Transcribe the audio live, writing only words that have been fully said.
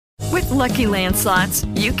Lucky Land Slots,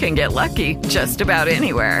 you can get lucky just about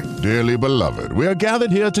anywhere. Dearly beloved, we are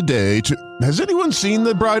gathered here today to... Has anyone seen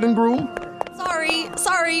the bride and groom?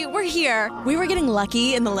 Sorry, we're here. We were getting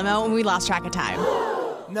lucky in the limo and we lost track of time.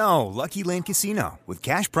 No, Lucky Land Casino, with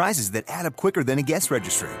cash prizes that add up quicker than a guest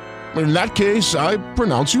registry. In that case, I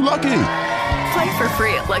pronounce you lucky. Play for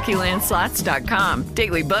free at LuckyLandSlots.com.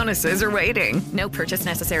 Daily bonuses are waiting. No purchase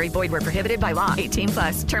necessary. Void where prohibited by law.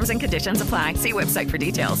 18+. Terms and conditions apply. See website for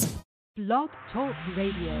details. Blog Talk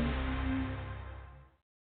Radio.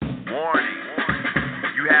 Warning.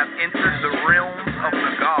 You have entered the realms of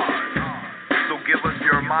the gods. So give us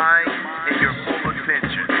your mind and your full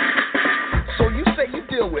attention. So you say you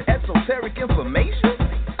deal with esoteric information?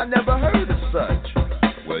 I never heard of such.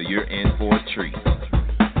 Well, you're in for a treat.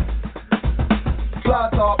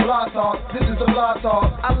 Blog talk, this is the blog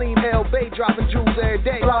talk. Alim El-Bey dropping jewels every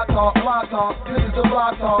day. Blog talk, this is the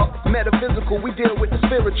blog talk. Metaphysical, we deal with the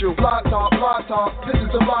spiritual. Blog talk, this is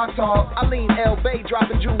the blog talk. Alim El-Bey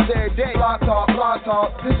dropping jewels every day. Blog talk,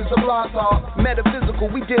 this is the blog talk. Metaphysical,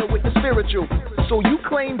 we deal with the spiritual. So you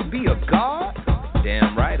claim to be a god?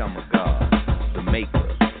 Damn right I'm a god. The maker,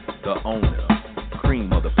 the owner,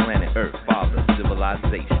 cream of the planet Earth, father,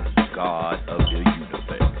 civilization, god of the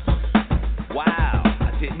universe. Wow,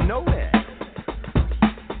 I didn't know that.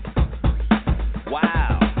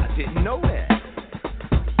 Wow, I didn't know that.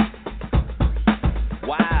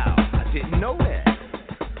 Wow, I didn't know that.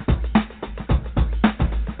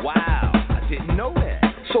 Wow, I didn't know that.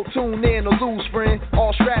 So tune in or lose, friend.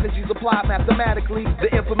 All strategies apply mathematically. The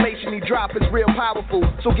information he drop is real powerful.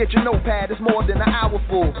 So get your notepad, it's more than an hour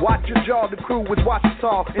full. Watch your jaw, the crew is watching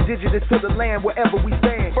talk. Indigenous to the land wherever we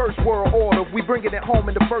stand. First world order, we bringing it home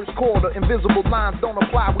in the first quarter. Invisible lines don't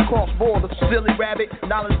apply, we cross borders. Silly rabbit,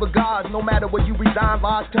 knowledge for gods. No matter where you reside,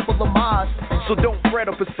 Lodge, Temple of Mars. So don't fret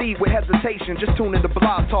or proceed with hesitation. Just tune in to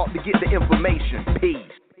Blog Talk to get the information. Peace.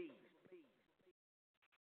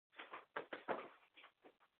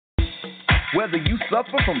 Whether you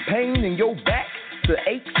suffer from pain in your back to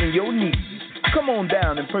aches in your knees, come on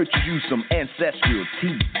down and purchase you some ancestral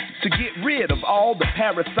tea to get rid of all the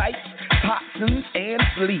parasites, toxins, and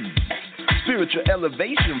fleas. Spiritual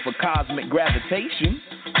elevation for cosmic gravitation.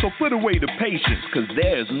 So put away the patience, cause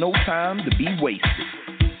there's no time to be wasted.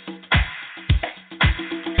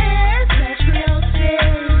 Ancestral tea,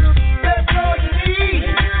 that's all you need.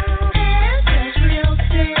 Ancestral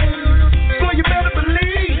tea, so you better believe.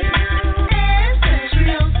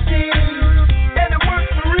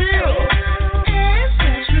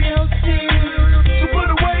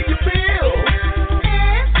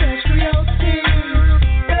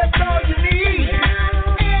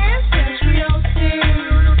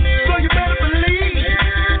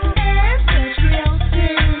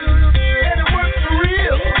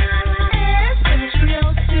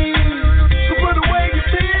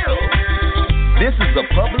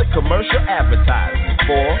 Commercial advertising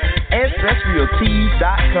for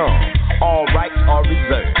AncestralTees.com. All rights are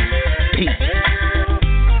reserved. Peace.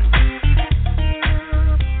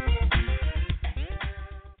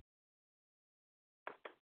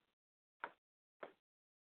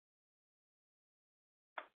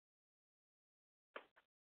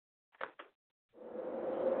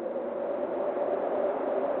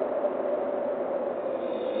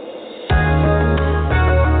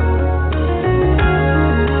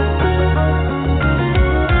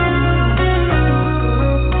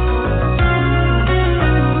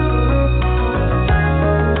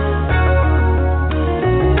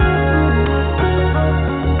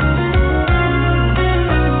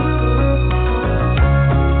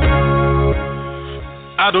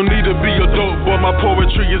 I don't need to be a dope boy, my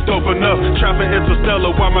poetry is dope enough. Trapping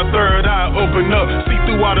interstellar while my third eye open up. See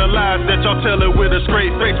through all the lies that y'all telling with a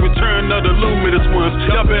straight face. Return of the luminous ones.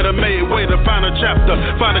 Y'all better make way to find a chapter.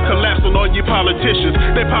 Find a collapse on all you politicians.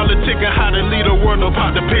 They politicking how to lead a world, no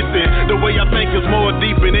pot to piss in. The way I think is more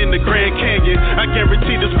deep and in the Grand Canyon. I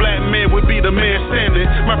guarantee this black man would be the man standing.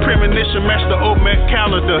 My premonition matched the Olmec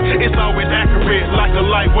calendar. It's always accurate like a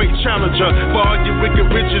lightweight challenger. For all you wicked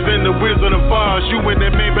riches and the Wizard of Oz, you and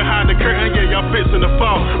that man behind the curtain, yeah, y'all fixing to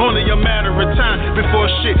fall. Only a matter of time before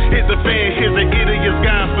shit hits the fan. Here's an idiot's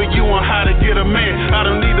guide for you on how to get a man. I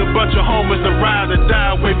don't need a bunch of homers to ride or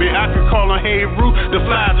die with me. I can call on Hey Roo to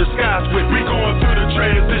fly the skies with me. We going through the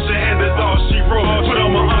transition and that's all she wrote. Put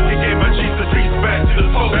on my uncle, gave my Jesus peace back to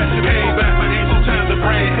the Pope. Came back for ancient times to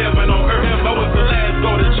bring heaven on earth. I was the last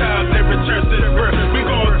golden child that returned to the birth. We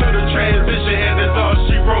going through the transition and that's all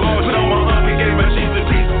she wrote. Put on my uncle, gave my Jesus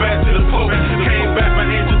peace back to the Pope. Came back for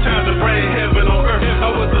ancient times to bring heaven on earth. I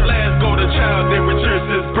was the last golden child that returned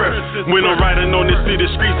to his birth. When I'm riding on the city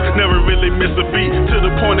streets, never really miss a beat. To the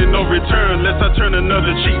point of no return unless I turn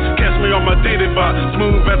another cheek. Catch me on my daily box,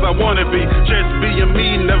 smooth as I wanna be. Just being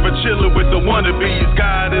me, never chillin' with the wannabes.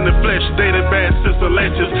 God in the flesh, dated bad since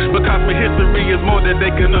Atlantis. Because my history is more than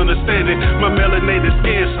they can understand it. My melanated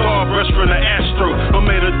skin, star brush from the astro. I'm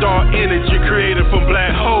made of dark energy created from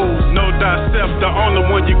black holes. Know thyself, the only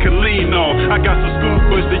one you can lean on. I got some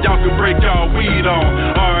scoopers that y'all can break y'all weed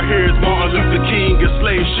on. Our hair is Martin Luther King and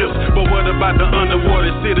slave ships. But what about the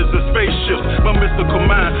underwater cities and spaceships? My mystical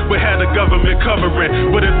mind, we had the government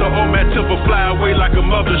covering. But if the old man tip will fly away like a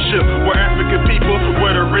mothership, where African people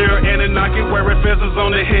wear the real Anunnaki, wearing feathers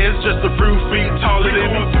on their heads just to prove feet taller than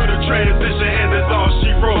me. Through the transition, and that's all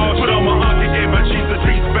she wrote. Put on my ankle, gave my Jesus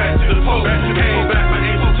peace back to the Pope. Came back from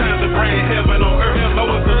ancient times to bring heaven on earth. I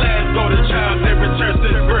was the last golden child that returned to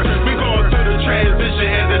the birth. We going through the transition,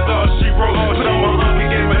 and that's all she wrote. Put on my ankle,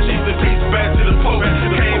 gave my Jesus peace back to the Pope.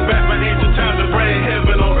 Came back from ancient times to bring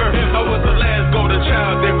heaven on earth. I was the last golden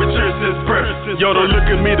child that returned since birth. Yo, don't look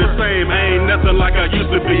at me the same. I ain't nothing like I used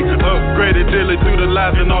to be. Upgraded daily through the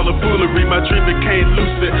lies and all the foolery. My dream became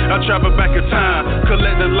lucid. I travel back in time,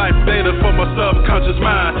 collecting life data for my subconscious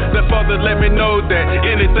mind. That Father let me know that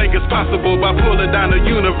anything is possible by pulling down the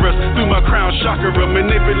universe through my crown chakra.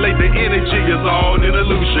 Manipulate the energy is all an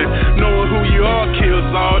illusion. Knowing who you are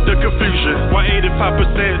kills all the confusion. Why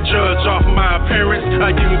 85% judge off my appearance?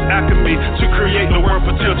 I use alchemy to create the world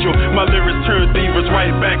potential. My lyrics turn divas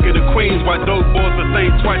right back at the queens. Why dope boys will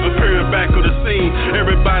think twice appearing back on the scene.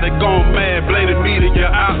 Everybody gone mad, blaming media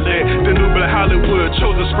outlet. The new Black Hollywood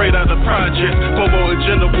chosen straight out of the projects. Homo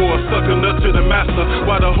agenda war, sucking up to the master.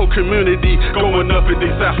 While the whole community going up in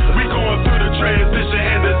disaster. We going through the transition,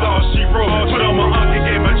 and that's all she wrote. Put on my ankle,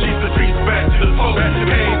 gave my Jesus peace back to the Pope.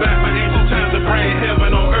 Came back from ancient times to bring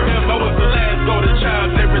heaven on earth. I was the last golden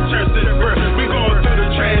child that returned to the birth. We going through the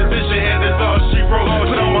transition, and that's all she wrote.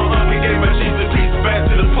 Put on my ankle, gave my Jesus peace back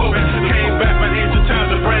to the Pope. Came back from ancient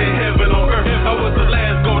times to bring heaven on earth. I was the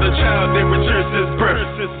last golden child that returned since birth.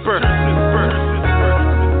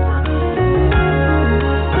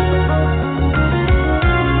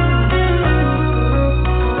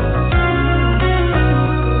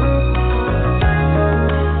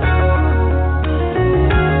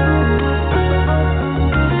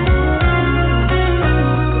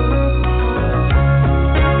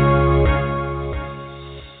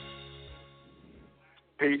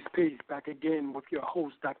 Peace. Back again with your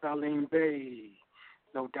host, Dr. Alim El-Bey.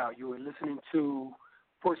 No doubt you are listening to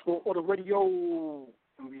First World Order Radio,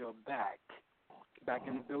 and we are back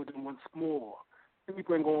in the building once more. Let me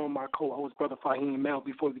bring on my co-host, Brother Fahim Mel,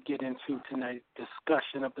 before we get into tonight's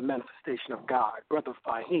discussion of the manifestation of God. Brother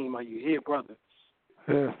Fahim, are you here, brother?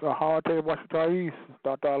 Yes, how are you, Washington East,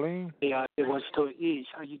 Dr. Alim? Yeah, Washington East.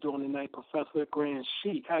 How you doing tonight, Professor Grand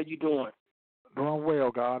Sheik? How you doing? Doing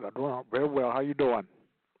well, God. I'm doing very well. How you doing?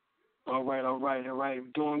 All right.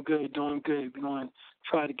 Doing good. We're going to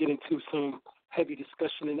try to get into some heavy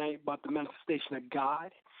discussion tonight about the manifestation of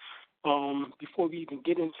God. Before we even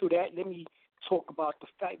get into that, let me talk about the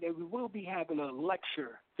fact that we will be having a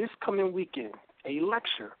lecture this coming weekend. A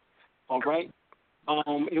lecture, all right?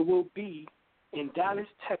 It will be in Dallas,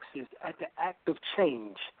 Texas, at the Act of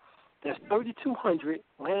Change. That's 3200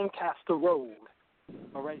 Lancaster Road,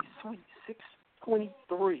 all right, Suite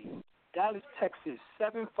 623. Dallas, Texas,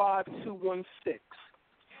 75216.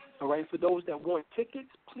 All right, for those that want tickets,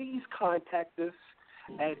 please contact us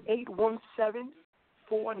at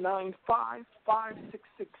 817-495-5666.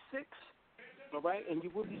 All right, and you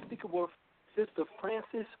will be speaking with Sister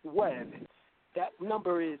Frances Webb. That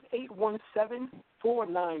number is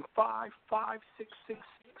 817-495-5666.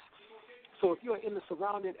 So if you're in the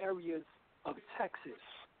surrounding areas of Texas,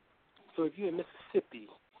 so if you're in Mississippi,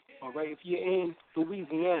 all right, if you're in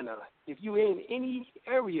Louisiana, if you're in any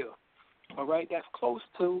area, all right, that's close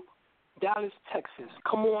to Dallas, Texas,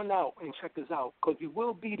 come on out and check us out because we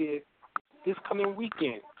will be there this coming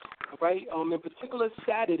weekend, all right? In particular,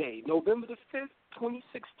 Saturday, November the 5th,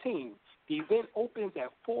 2016. The event opens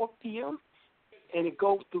at 4 p.m. and it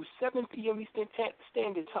goes through 7 p.m. Eastern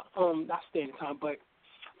Standard Time, not Standard Time, but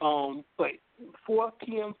 4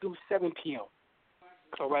 p.m. through 7 p.m.,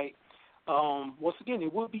 all right? Once again,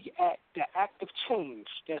 it will be at the Act of Change.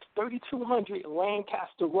 That's 3200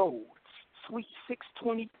 Lancaster Road, Suite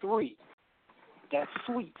 623. That's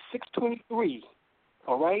Suite 623.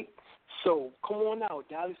 All right? So come on out,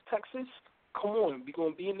 Dallas, Texas. Come on. We're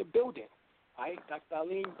going to be in the building. All right? Dr.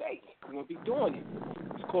 Alim El-Bey. We're going to be doing it.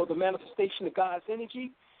 It's called the Manifestation of God's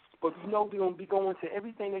Energy. But you know we're going to be going to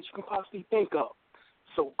everything that you can possibly think of.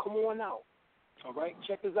 So come on out. All right,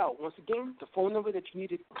 check us out. Once again, the phone number that you need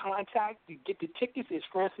to contact to get the tickets is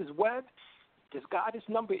Francis Webb. This goddess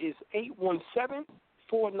number is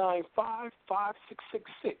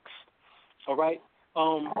 495-5666. All right.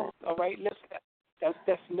 All right.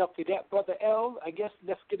 That's enough of that, Brother L. I guess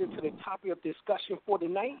let's get into the topic of discussion for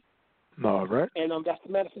tonight. All right. And that's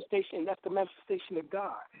the manifestation. That's the manifestation of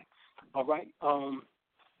God. All right.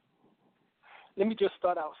 Let me just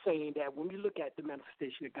start out saying that when we look at the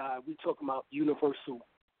manifestation of God, we're talking about universal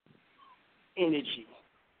energy.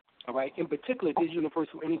 All right. In particular, this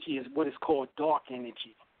universal energy is what is called dark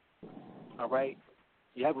energy. All right.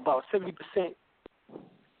 You have about 70%,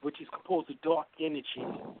 which is composed of dark energy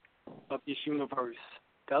of this universe.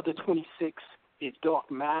 The other 26 is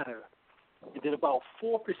dark matter. And then about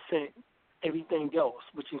 4% everything else,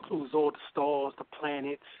 which includes all the stars, the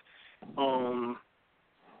planets,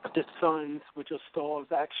 the suns, which are stars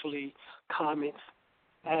actually, comets,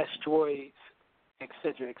 asteroids,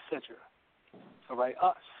 etc., etc. All right,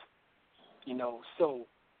 us. So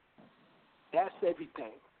that's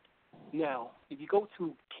everything. Now, if you go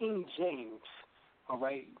to King James, all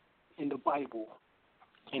right, in the Bible,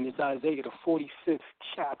 and it's Isaiah, the 45th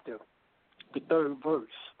chapter, the 3rd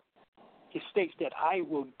verse, it states that I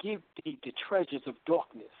will give thee the treasures of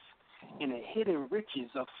darkness and the hidden riches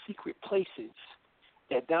of secret places,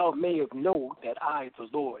 that thou mayest know that I, the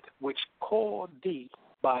Lord, which called thee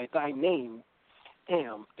by thy name,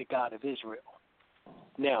 am the God of Israel.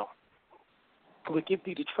 Now, I will give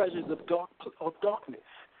thee the treasures of darkness.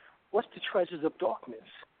 What's the treasures of darkness?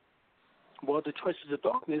 Well, the treasures of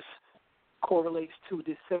darkness correlates to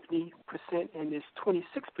this 70% and this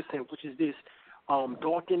 26%, which is this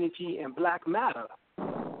dark energy and black matter,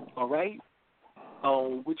 all right,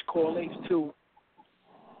 which correlates to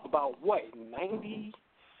about what, 96%,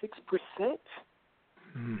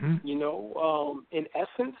 in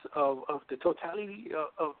essence of the totality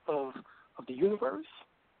of the universe,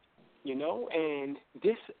 and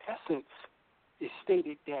this essence is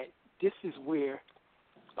stated that this is where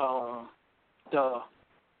the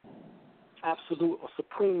absolute or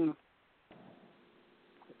supreme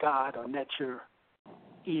God or nature,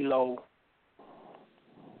 Elo,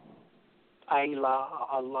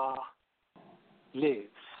 Allah lives.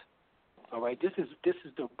 All right, this is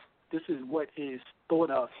what is thought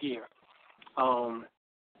of here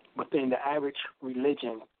within the average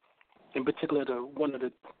religion, in particular one of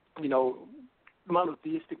the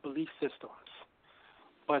monotheistic belief systems.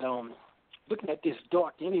 But looking at this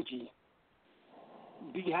dark energy,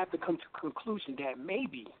 we have to come to the conclusion that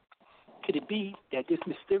maybe could it be that this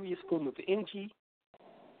mysterious form of energy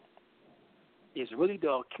is really the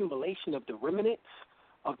accumulation of the remnants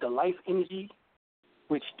of the life energy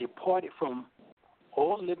which departed from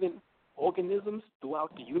all living organisms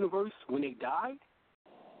throughout the universe when they died?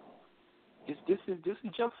 This is just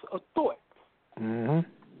a thought. Mm-hmm.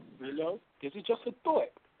 This is just a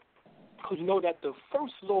thought. Because you know that the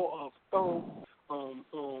first law of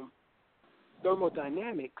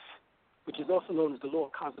thermodynamics, which is also known as the law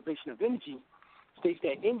of conservation of energy, states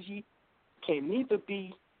that energy can neither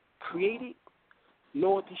be created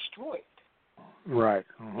nor destroyed. Right.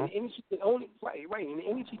 Mm-hmm. And energy can only And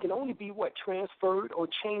energy can only be transferred or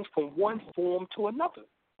changed from one form to another.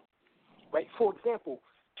 Right. For example,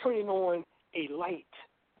 turning on a light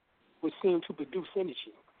would seem to produce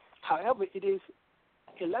energy. However, it is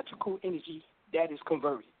electrical energy that is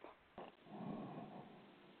converted.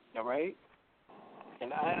 All right?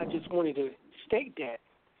 And I just wanted to state that,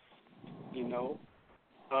 and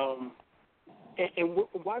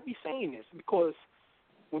why are we saying this? Because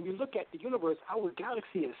when we look at the universe, our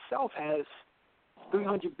galaxy itself has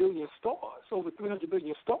 300 billion stars, over 300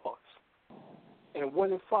 billion stars. And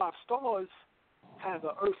 1 in 5 stars have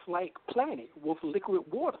an Earth-like planet with liquid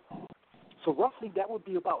water. So roughly that would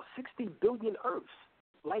be about 60 billion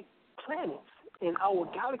Earth-like planets in our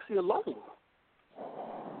galaxy alone.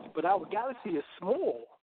 But our galaxy is small.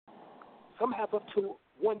 Some have up to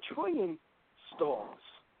 1 trillion stars.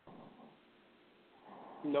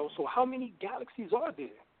 So how many galaxies are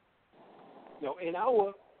there? In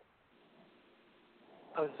our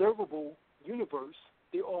observable universe,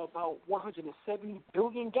 there are about 170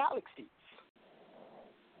 billion galaxies.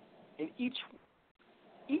 And each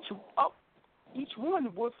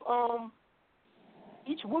one with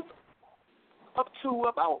up to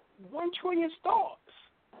about 1 trillion stars.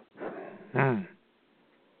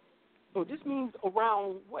 So this means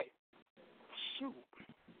around what? Shoot.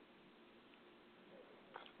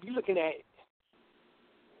 You're looking at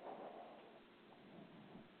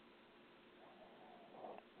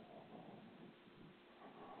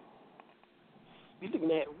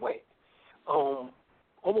what?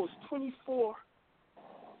 Almost 24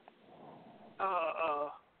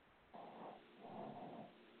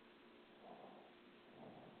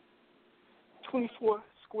 24 24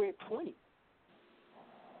 squared 20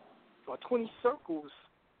 or 20 circles,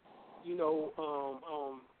 you know,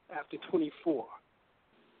 after 24.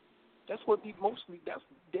 That's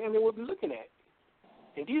damn near what we're looking at.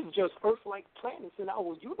 And these are just Earth-like planets in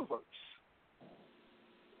our universe.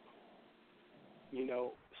 You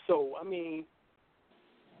know, so, I mean,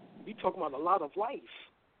 we talking about a lot of life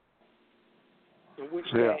in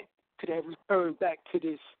which that could have returned back to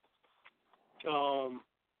this,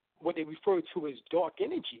 what they refer to as dark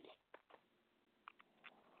energy,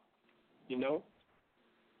 you know,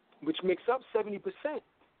 which makes up 70%.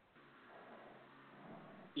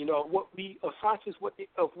 You know, scientists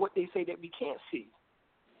of what they say that we can't see.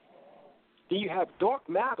 Then you have dark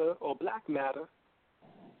matter or black matter,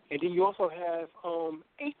 and then you also have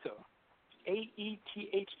aether,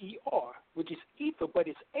 A-E-T-H-E-R, which is ether, but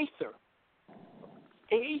it's aether.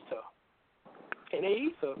 Aether. And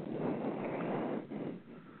aether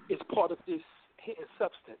is part of this hidden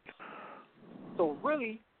substance. So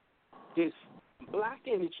really, this black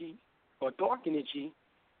energy or dark energy,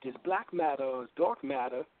 this black matter or dark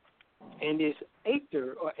matter, and this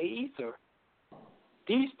aether or aether,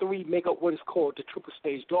 these three make up what is called the triple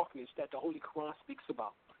stage darkness that the Holy Quran speaks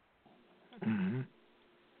about. Mm-hmm.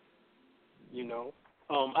 You know,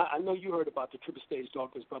 I know you heard about the triple stage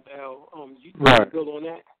darkness, Brother L. You right. build on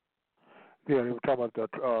that? Yeah, they were talking about that.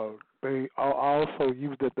 They also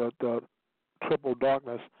used it, the triple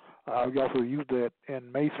darkness. You also used it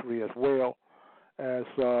in masonry as well as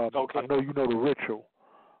I know you know the ritual.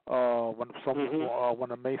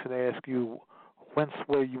 When a mason asks you whence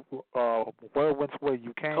where you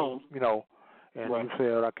came, you know, and you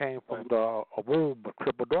said I came from a womb of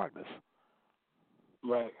triple darkness.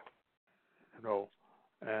 Right. You know,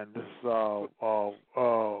 and this you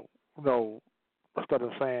know, instead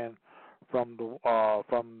of saying from the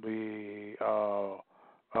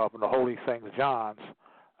Holy Saint John's,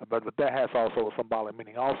 but that has also a symbolic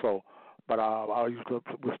meaning also. But I used to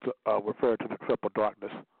refer to the triple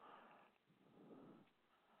darkness.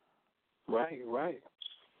 Right.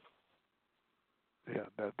 Yeah,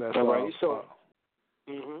 that's all right. So,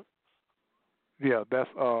 yeah, that's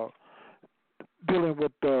dealing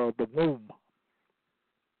with the womb.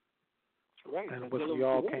 Right. And which we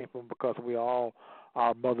all came from because we all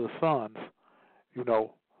our mother's sons, you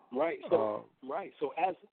know. Right. So So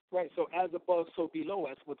as above, so below,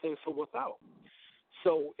 as within, so without.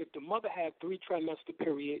 So if the mother had 3 trimester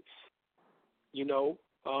periods, you know,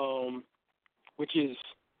 which is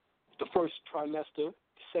the first trimester, the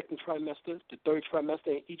second trimester, the third trimester,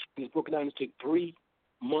 and each is broken down into 3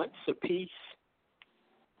 months apiece.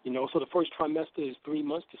 You know, so the first trimester is 3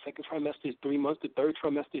 months, the second trimester is 3 months, the third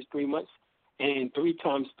trimester is 3 months, and 3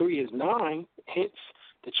 times 3 is 9. Hence,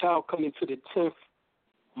 the child coming to the 10th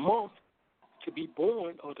month to be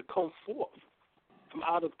born or to come forth from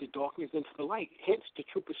out of the darkness into the light. Hence, the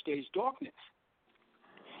triple stage darkness.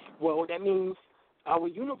 Well, that means our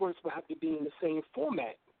universe will have to be in the same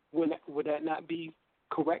format. Would that not be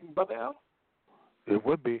correct, Brother L? It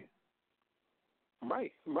would be.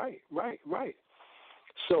 Right.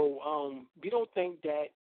 So we don't think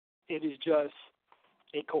that it is just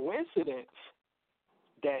a coincidence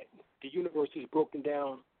that the universe is broken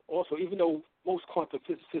down also, even though most quantum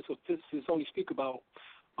physicists or physicists only speak about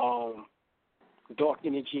dark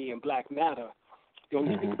energy and black matter. They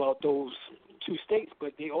only speak about those 2 states,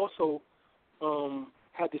 but they also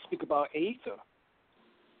had to speak about aether,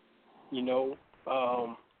 you know,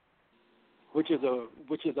 which is a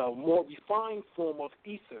more refined form of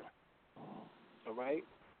ether. All right,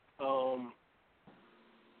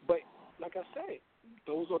 but like I said,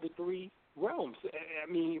 those are the 3 realms. I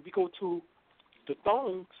mean, if we go to the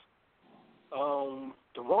throngs,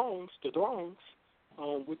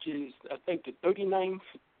 which is, I think, the 39th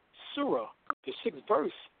surah, the 6th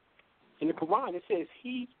verse in the Quran, it says,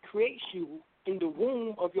 He creates you in the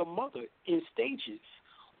womb of your mother in stages,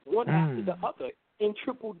 one after the other, in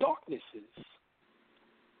triple darknesses.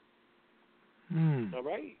 All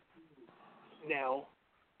right? Now,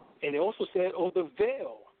 and it also said, the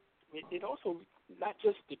veil. It also, not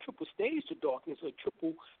just the triple stage of darkness, or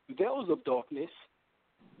triple veils of darkness,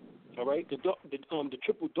 all right, the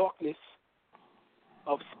triple darkness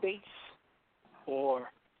of space,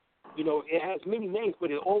 or, you know, it has many names,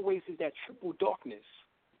 but it always is that triple darkness,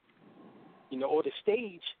 you know, or the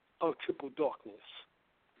stage of triple darkness,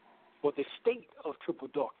 or the state of triple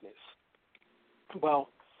darkness. Well,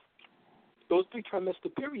 those 3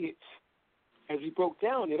 trimester periods, as we broke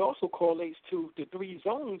down, it also correlates to the 3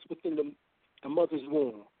 zones within the mother's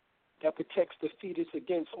womb that protects the fetus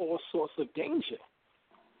against all sorts of danger.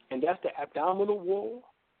 And that's the abdominal wall,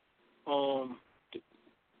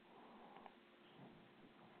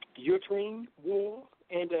 uterine wall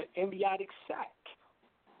and the amniotic sac,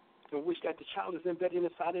 in which that the child is embedded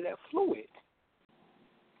inside of that fluid.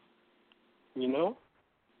 You know?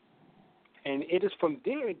 And it is from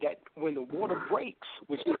there that when the water breaks,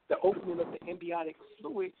 which is the opening of the amniotic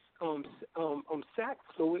fluid, sac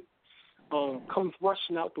fluid, comes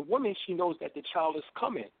rushing out the woman, she knows that the child is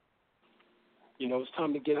coming. You know, it's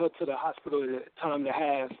time to get her to the hospital. It's time to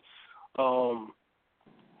have,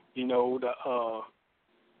 you know,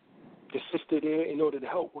 the sister there in order to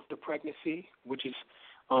help with the pregnancy, which is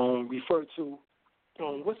referred to.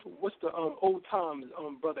 What's the old times,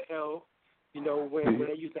 Brother L? You know, when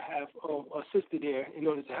they used to have a sister there in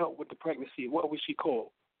order to help with the pregnancy. What was she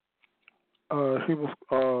called? She was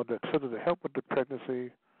the sister to help with the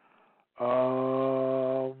pregnancy. I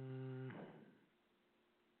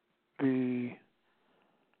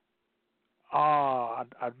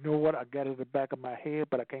know what I got it in the back of my head,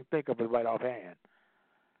 but I can't think of it right offhand.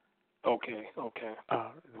 Okay.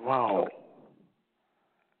 Wow.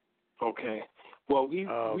 Okay. Well, we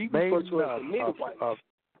refer to it as the midwife.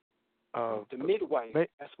 The midwife.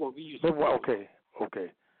 That's what we used to call it.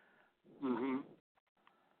 Okay. Mhm.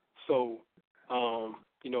 So,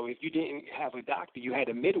 you know, if you didn't have a doctor, you had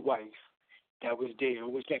a midwife that was there,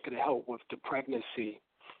 which that could help with the pregnancy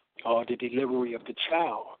or the delivery of the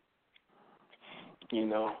child. You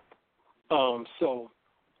know, so,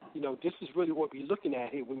 you know, this is really what we're looking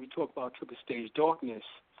at here when we talk about triple stage darkness.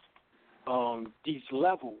 These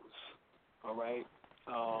levels, all right,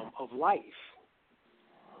 of life,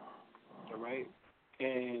 all right,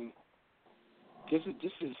 and this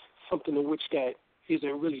is something in which that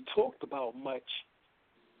isn't really talked about much.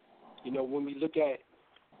 You know, when we look at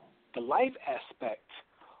the life aspect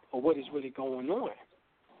of what is really going on,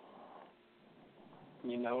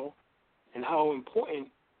 you know, and how important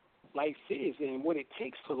life is and what it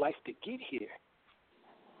takes for life to get here.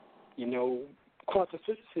 You know, quantum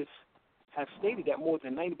physicists have stated that more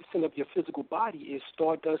than 90% of your physical body is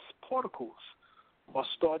stardust particles or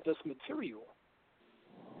stardust material.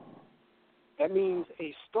 That means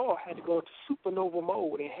a star had to go into supernova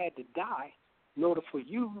mode and had to die in order for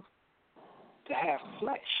you to have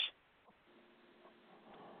flesh.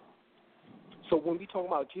 So when we talk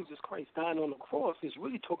about Jesus Christ dying on the cross, it's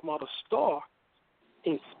really talking about a star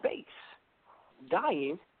in space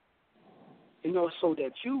dying, you know, so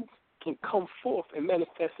that you can come forth and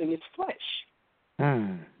manifest in its flesh.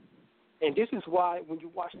 And this is why when you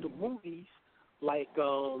watch the movies, like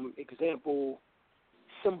example,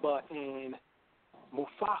 Simba and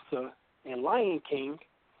Mufasa and Lion King,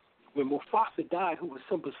 when Mufasa died, who was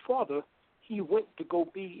Simba's father, he went to go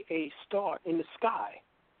be a star in the sky.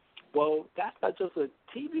 Well, that's not just a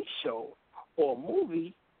TV show or a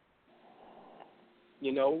movie.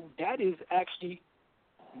 You know, that is actually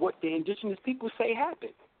what the indigenous people say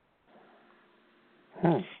happened.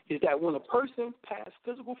 Is that when a person passes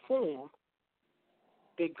physical form,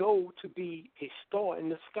 they go to be a star in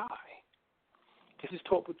the sky. This is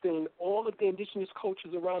taught within all of the indigenous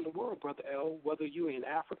cultures around the world, Brother L, whether you're in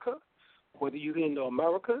Africa, whether you're in the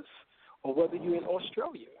Americas, or whether you're in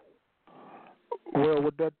Australia. Well,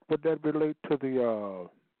 would that relate to the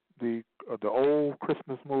old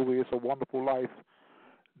Christmas movie, It's a Wonderful Life,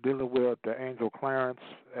 dealing with the angel Clarence,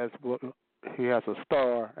 as well, he has a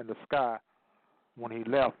star in the sky when he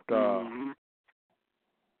left. So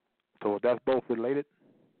that's both related?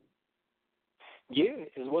 Yeah,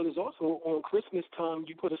 as well as also on Christmas time,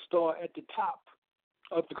 you put a star at the top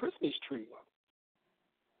of the Christmas tree.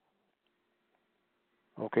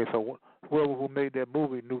 Okay, so whoever who made that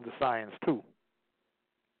movie knew the science too.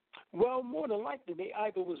 Well, more than likely, they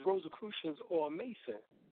either was Rosicrucians or a Mason.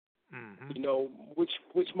 You know, which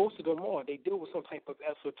most of them are. They deal with some type of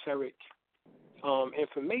esoteric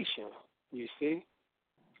information. You see.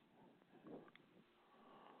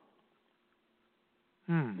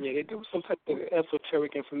 Yeah, they deal with some type of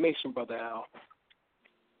esoteric information, Brother Al.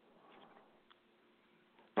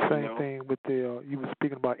 Same thing with the you were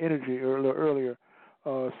speaking about energy earlier.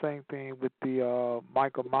 Same thing with the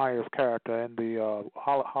Michael Myers character in the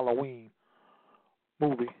Halloween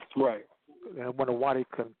movie. Right. And I wonder why they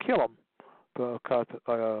couldn't kill him, because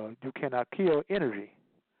you cannot kill energy.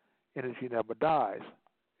 Energy never dies.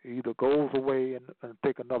 It either goes away and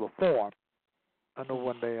take another form. I know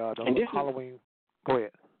when they the Halloween. Go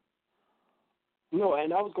ahead. No,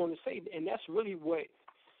 and I was going to say, and that's really what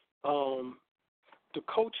the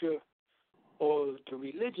culture or the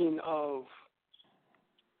religion of,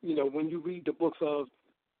 you know, when you read the books of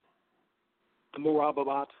the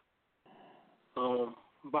Murababat,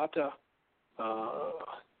 Bata,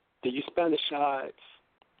 the Upanishads,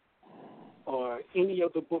 or any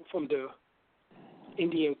other book from the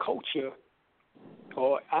Indian culture,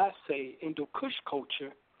 or I say Indo-Kush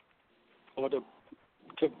culture, or the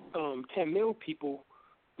Tamil people,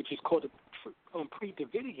 which is called the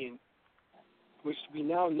pre-Dravidian, which we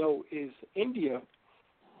now know is India,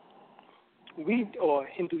 or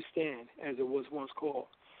Hindustan, as it was once called.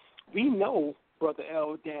 We know, Brother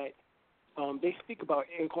L, that they speak about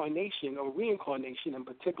incarnation or reincarnation in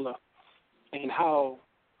particular, and how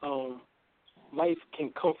life can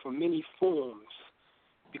come from many forms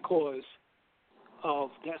because of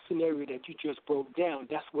that scenario that you just broke down.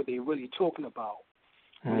 That's what they're really talking about.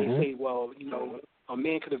 When they say, well, a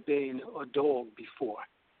man could have been a dog before.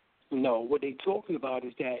 No, what they're talking about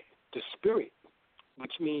is that the spirit,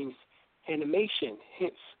 which means animation,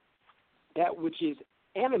 hence that which is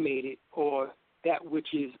animated or that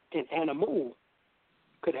which is an animal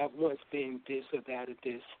could have once been this or that or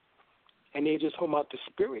this. And they're just talking about the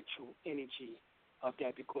spiritual energy of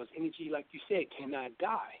that, because energy, like you said, cannot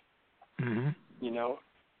die.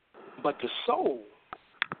 But the soul,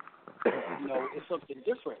 is something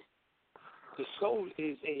different. The soul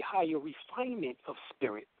is a higher refinement of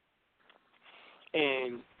spirit.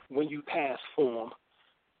 And when you pass form,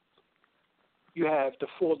 you have the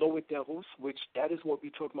four lower devils, which that is what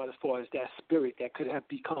we're talking about as far as that spirit that could have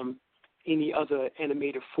become any other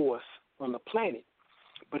animated force on the planet.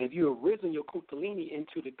 But if you have risen your Kundalini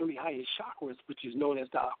into the three highest chakras, which is known as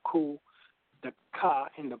the Aku, the Ka,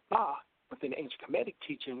 and the Ba, within the ancient Kemetic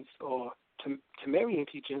teachings or Sumerian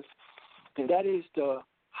teachings, then that is the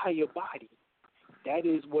higher body. That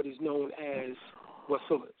is what is known as what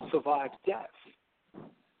survived death.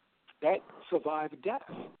 That survived death.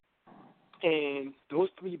 And those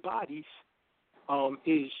three bodies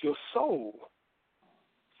is your soul,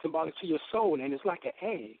 symbolic to your soul, and it's like an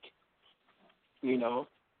egg,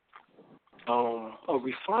 a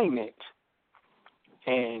refinement.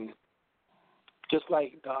 And just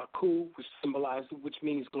like the Aku, which symbolizes, which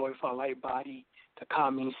means glorified light body, the Ka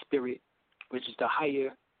means spirit, which is the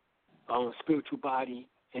higher spiritual body,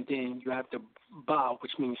 and then you have the Ba,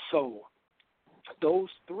 which means soul. Those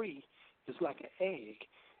three is like an egg,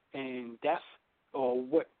 and that's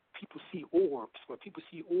what people see orbs. When people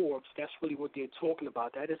see orbs, that's really what they're talking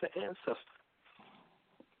about. That is an ancestor.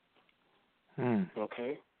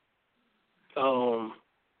 Okay?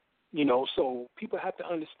 So people have to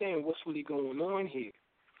understand what's really going on here.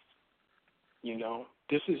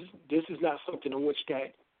 This is not something in which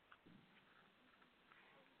that,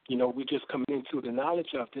 we're just coming into the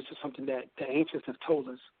knowledge of. This is something that the ancients have told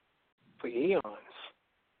us for eons.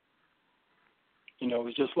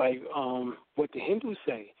 It's just like what the Hindus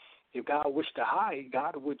say. If God wished to hide,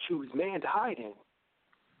 God would choose man to hide in.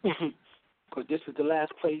 Because this is the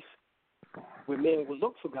last place where man will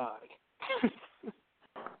look for God.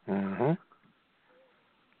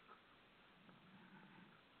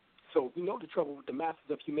 So we know the trouble with the masters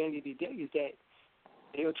of humanity today is that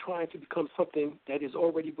they are trying to become something that is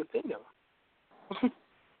already within them.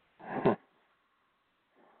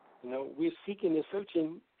 We're seeking and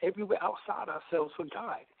searching everywhere outside ourselves for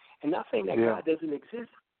God. And not saying that God doesn't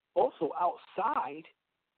exist also outside,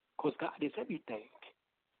 because God is everything.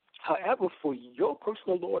 However, for your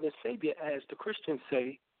personal Lord and Savior, as the Christians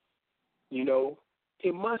say,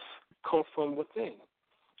 it must come from within.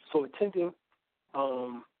 So attending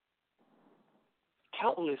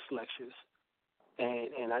countless lectures,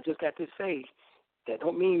 and I just got to say, that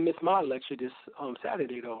don't mean miss my lecture this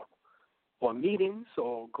Saturday, though, or meetings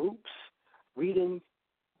or groups, reading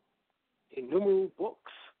innumerable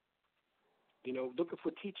books, looking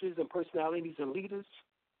for teachers and personalities and leaders,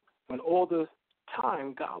 when all the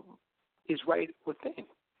time God is right within.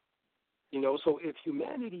 So if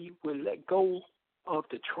humanity will let go of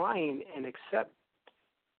the trying and accept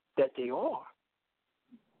that they are,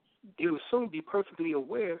 they will soon be perfectly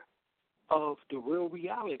aware of the real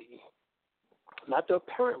reality, not the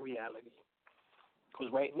apparent reality.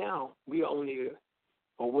 Because right now, we are only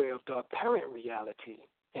aware of the apparent reality,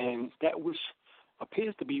 and that which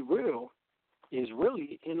appears to be real is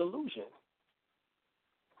really an illusion.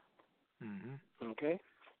 Okay?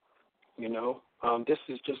 This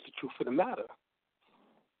is just the truth of the matter.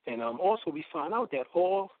 And also we find out that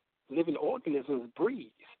all living organisms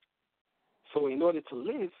breathe. So in order to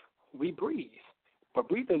live, we breathe. But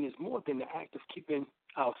breathing is more than the act of keeping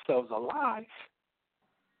ourselves alive.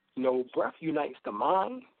 Breath unites the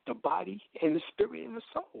mind, the body, and the spirit and the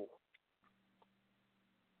soul.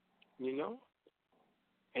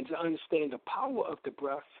 And to understand the power of the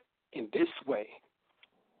breath in this way,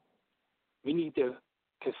 we need to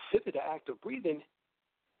consider the act of breathing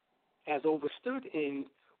as overstood in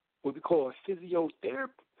what we call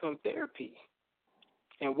physiotherapy.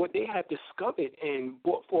 and what they have discovered and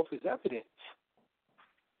brought forth as evidence.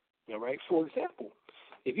 All right. For example,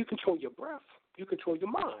 if you control your breath, you control your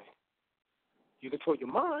mind. You control your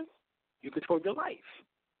mind, you control your life.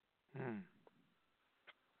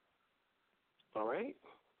 All right?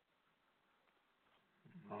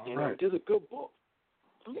 All right. There's a good book.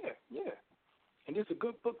 Yeah. And there's a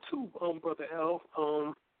good book, too, Brother L.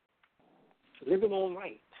 Living on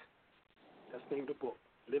Light. That's the name of the book.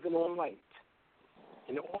 Living on Light.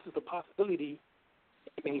 And it offers the possibility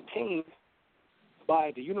maintained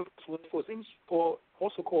by the universal force energy,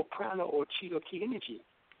 also called prana or chi or ki energy.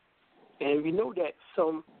 And we know that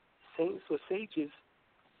some saints or sages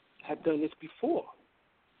have done this before.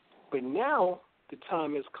 But now the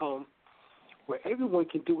time has come where everyone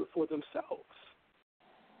can do it for themselves.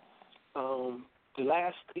 The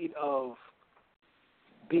last state of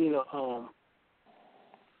being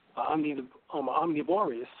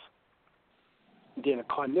omnivorous, then a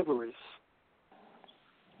carnivorous,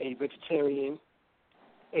 a vegetarian,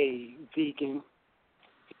 a vegan,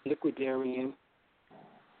 a liquidarian,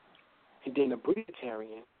 and then a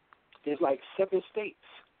breatharian. There's like 7 states.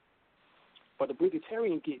 But the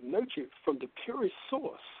breatharian get nurtured from the purest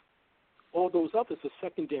source. All those others are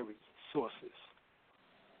secondary sources.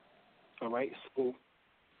 All right? So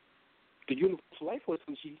the universal life force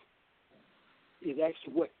energy is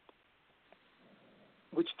actually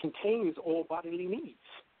which contains all bodily needs.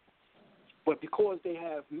 But because they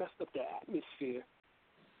have messed up the atmosphere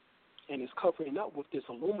and is covering up with this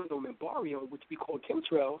aluminum and barium, which we call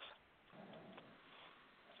chemtrails,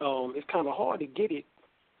 it's kind of hard to get it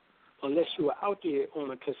unless you are out there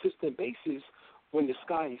on a consistent basis when the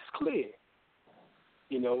sky is clear,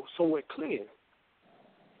 somewhat clear.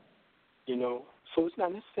 So it's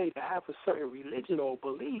not necessary to have a certain religion or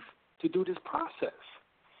belief to do this process.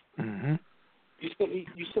 Mm-hmm. You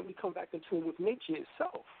simply come back in tune with nature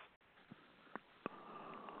itself.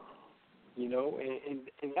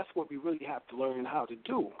 And that's what we really have to learn how to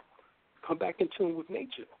do. Come back in tune with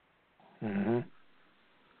nature. Mm-hmm.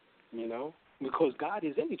 Because God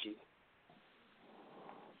is energy.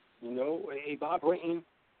 A vibrating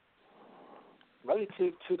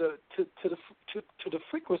relative to the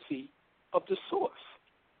frequency of the source.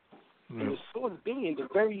 Mm-hmm. And the source being the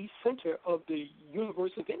very center of the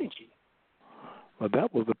universe of energy. Well,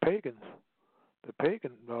 that was the pagans. The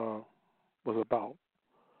pagan was about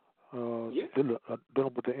dealing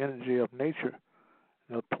with the energy of nature,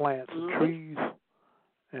 plants and trees,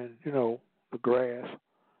 and the grass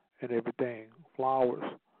and everything, flowers,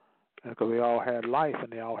 because they all had life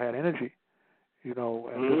and they all had energy, and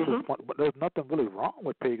this is one, but there's nothing really wrong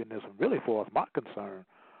with paganism, really, for as my concern.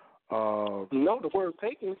 No, the word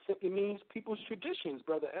pagan simply means people's traditions,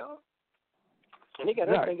 Brother L. And they got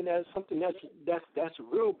us thinking that's something that's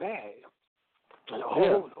real bad. And,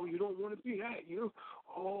 no, you don't want to be that.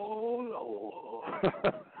 Lord.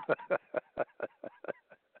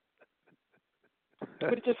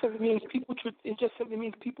 But it just simply means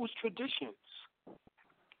people's traditions.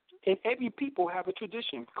 And every people have a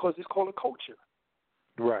tradition because it's called a culture.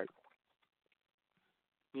 Right.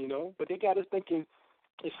 But they got us thinking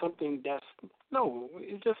it's something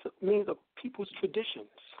it just means a people's traditions.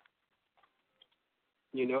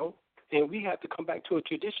 And we have to come back to a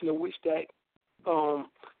tradition in which that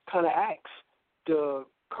kind of acts the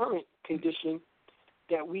current condition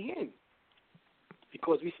that we in.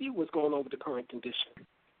 Because we see what's going on with the current condition.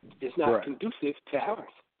 It's not conducive to health.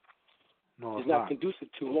 No, it's not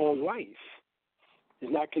conducive to long life.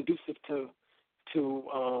 It's not conducive to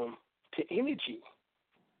energy.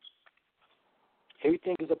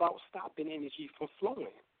 Everything is about stopping energy from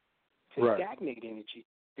flowing, to stagnate energy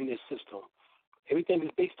in this system. Everything is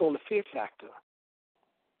based on the fear factor.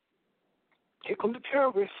 Here come the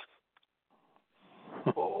terrorists.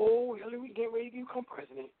 Oh, Hillary getting ready to become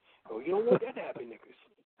president. Oh, you don't want that to happen,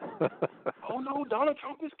 niggas. Oh, no, Donald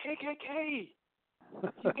Trump is KKK.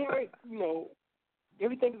 You can't,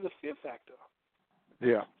 everything is a fear factor.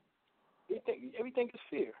 Yeah. Everything is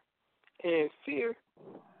fear. And fear,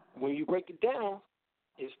 when you break it down,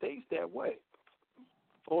 it stays that way.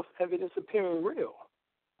 False evidence appearing real.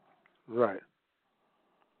 Right.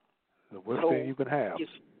 The worst thing you can have.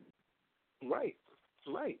 Right.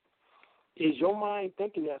 Is your mind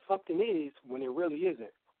thinking that something is when it really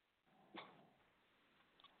isn't?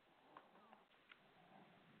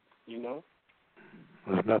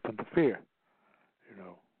 There's nothing to fear.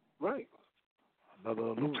 Right. Another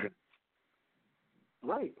illusion.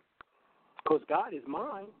 Right. Because God is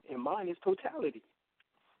mind, and mind is totality.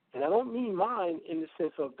 And I don't mean mind in the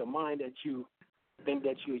sense of the mind that you think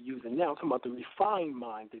that you're using now. I'm talking about the refined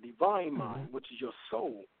mind, the divine mind, which is your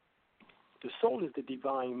soul. The soul is the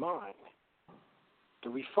divine mind, the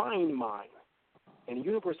refined mind, and the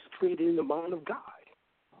universe is created in the mind of God.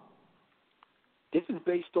 This is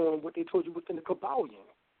based on what they told you within the Kabbalion.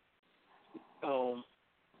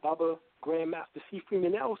 Baba Grandmaster C.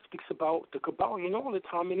 Freeman L. speaks about the Kabbalion all the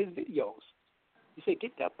time in his videos. He said,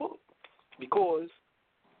 get that book, because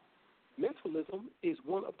mentalism is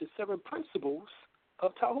one of the 7 principles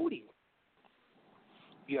of Tahuti.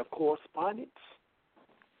 You have correspondence.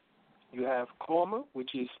 You have karma,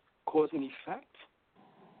 which is cause and effect.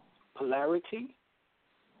 Polarity.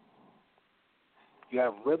 You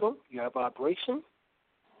have rhythm. You have vibration.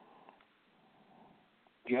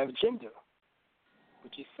 You have gender,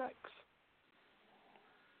 which is sex,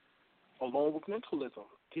 along with mentalism.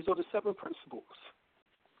 These are the 7 principles.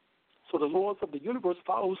 So the laws of the universe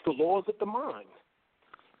follows the laws of the mind.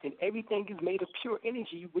 And everything is made of pure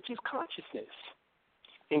energy, which is consciousness.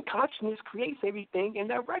 And consciousness creates everything and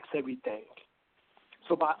directs everything.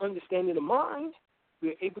 So by understanding the mind,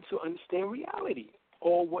 we're able to understand reality,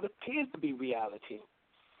 or what appears to be reality.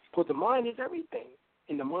 Because the mind is everything,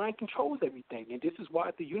 and the mind controls everything. And this is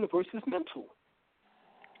why the universe is mental.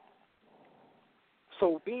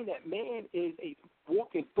 So being that man is a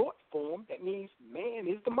walking thought form, that means man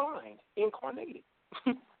is the mind, incarnated.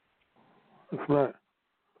 That's right.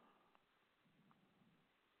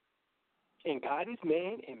 And God is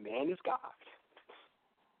man, and man is God.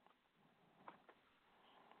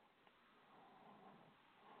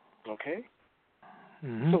 Okay?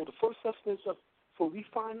 Mm-hmm. So the first substance of, so we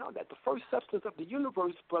find out that the first substance of the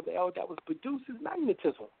universe, Brother L, that was produced is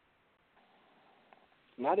magnetism,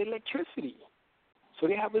 not electricity. So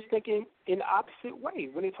they have us thinking in the opposite way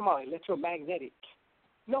when they talk about electromagnetic.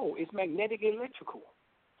 No, it's magnetic and electrical.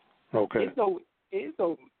 Okay. It is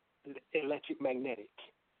no electric magnetic.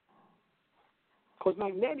 Because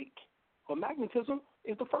magnetic or magnetism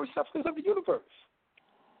is the first substance of the universe.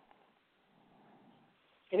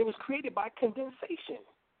 And it was created by condensation.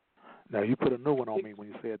 Now, you put a new one on me when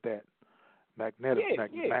you said that.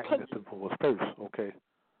 Magnetism was first, okay.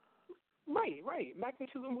 Right.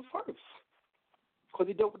 Magnetism was first. Because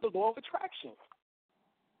it dealt with the law of attraction.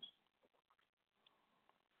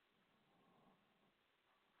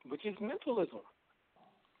 Which is mentalism.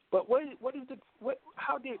 But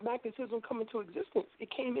how did magnetism come into existence? It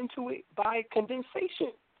came into it by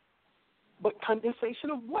condensation. But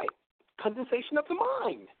condensation of what? Condensation of the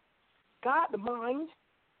mind. God, the mind,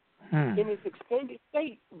 in its expanded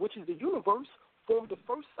state, which is the universe, formed the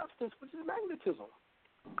first substance, which is magnetism.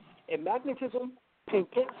 And magnetism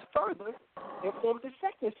condensed further and formed the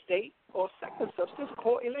second state, or second substance,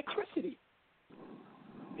 called electricity.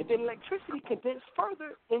 And then electricity condensed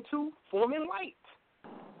further into forming light,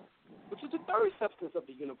 which is the third substance of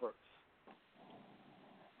the universe.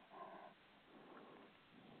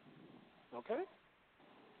 Okay?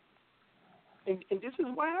 And this is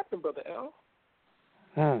what happened, Brother L.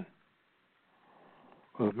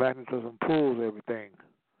 Because magnetism pulls everything.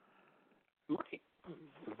 Right.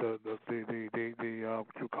 The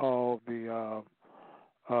what you call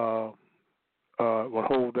what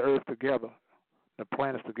hold the earth together, the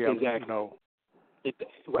planets together. Exactly. You know. It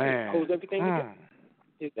holds everything together.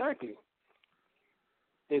 Exactly.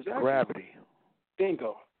 Gravity.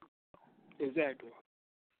 Bingo. Exactly.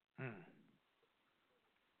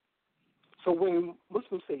 So when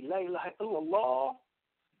Muslims say La ilaha illallah,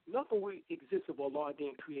 nothing will exist if Allah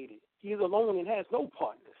didn't create it. He is alone and has no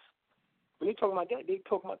partners. When they talk about that, they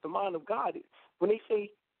talk about the mind of God. When they say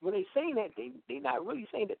that, they're not really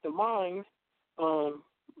saying that the mind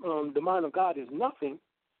of God is nothing,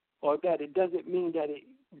 or that it doesn't mean that it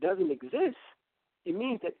doesn't exist. It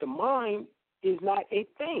means that the mind is not a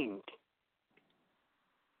thing.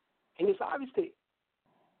 And it's obvious to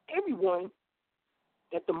everyone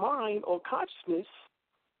that the mind or consciousness,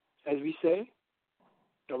 as we say,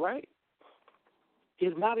 all right,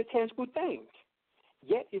 is not a tangible thing.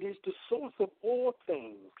 Yet it is the source of all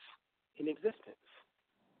things in existence.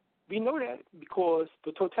 We know that because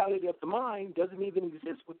the totality of the mind doesn't even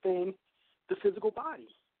exist within the physical body.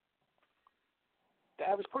 The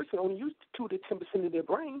average person only uses 2 to 10% of their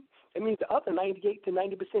brain. That means the other 98 to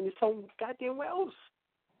 90% is something goddamn well else.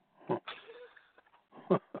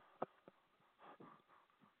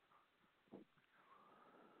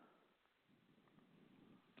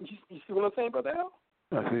 You see what I'm saying, Brother Al?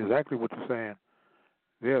 I see exactly what you're saying.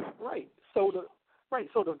 Yes. Right. So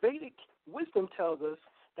the Vedic wisdom tells us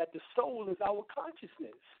that the soul is our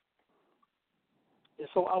consciousness. And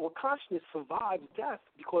so our consciousness survives death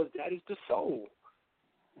because that is the soul.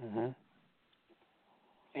 Mm-hmm.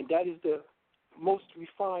 And that is the most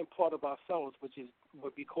refined part of ourselves, which is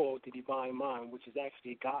what we call the divine mind, which is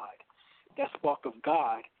actually God. that spark of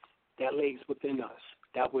God that lays within us,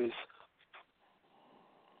 that was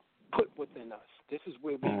put within us. This is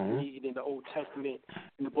where we read in the Old Testament,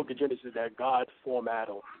 in the book of Genesis, that God formed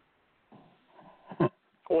Adam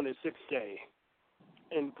on the sixth day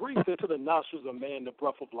and breathed into the nostrils of man the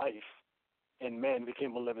breath of life, and man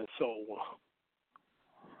became a living soul.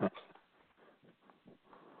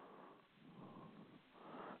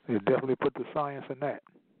 They definitely put the science in that.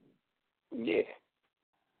 Yeah.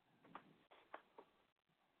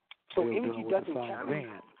 So energy doesn't carry.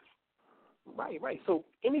 Right. So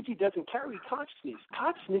energy doesn't carry consciousness.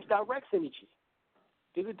 Consciousness directs energy.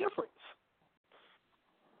 There's a difference.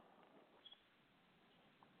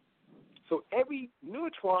 So every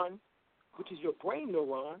neutron, which is your brain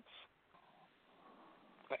neurons,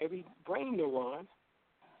 or every brain neuron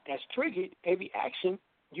that's triggered, every action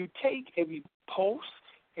you take, every pulse,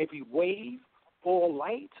 every wave, or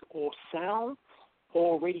light, or sound,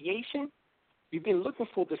 or radiation, you've been looking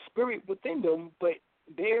for the spirit within them, but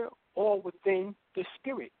they're all within the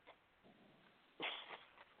spirit.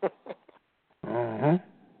 I'm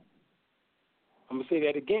going to say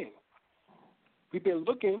that again. We've been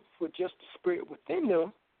looking for just the spirit within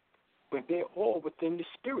them, but they're all within the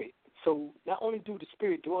spirit. So not only do the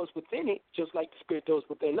spirit dwells within it, just like the spirit dwells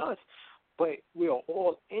within us, but we are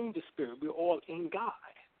all in the spirit. We're all in God.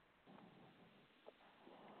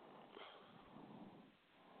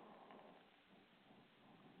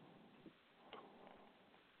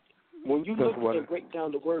 When you look and break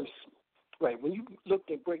down the words, right, when you look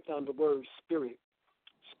and break down the word spirit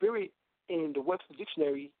in the Webster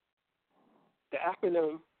Dictionary, the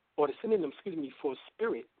acronym, or the synonym, for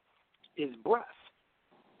spirit is breath.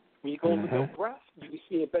 When you go look up breath, you can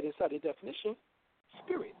see it better inside the definition,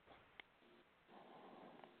 spirit.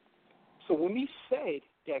 So when we said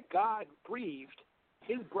that God breathed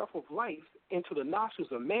his breath of life into the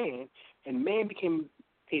nostrils of man, and man became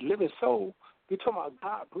a living soul, we're talking about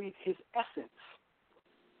God breathed his essence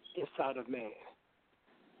inside of man.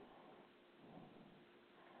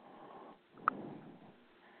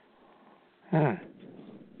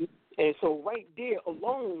 And so right there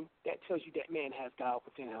alone, that tells you that man has God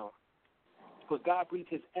within him. Because God breathed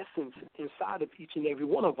his essence inside of each and every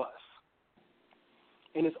one of us.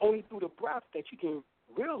 And it's only through the breath that you can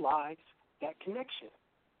realize that connection.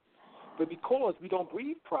 But because we don't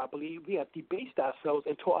breathe properly, we have debased ourselves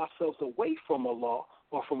and tore ourselves away from Allah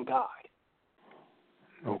or from God.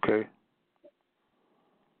 Okay.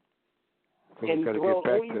 So we got to get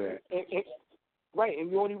back to that. Right,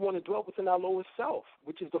 and we only want to dwell within our lowest self,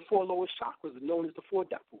 which is the four lowest chakras, known as the four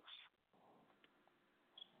devils.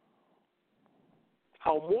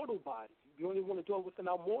 Our mortal body. We only want to dwell within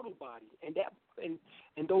our mortal body,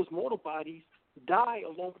 and those mortal bodies die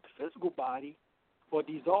along with the physical body, or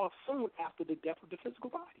dissolve soon after the death of the physical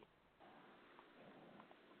body.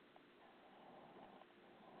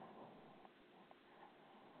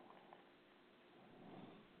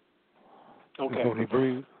 Okay. That's when he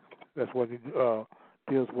breathes. That's what he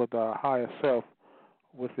deals with our higher self,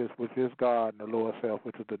 which is God, and the lower self,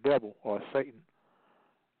 which is the devil or Satan.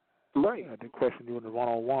 Right. I did question you in the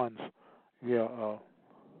one-on-ones. Yeah.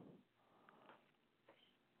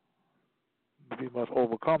 We must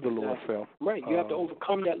overcome the lower self. Right. You have to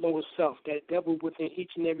overcome that lower self, that devil within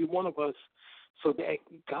each and every one of us, so that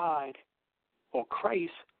God or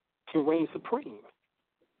Christ can reign supreme.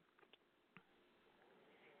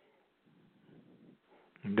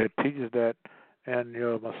 That teaches that in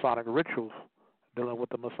your Masonic rituals, dealing with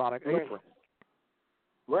the Masonic apron.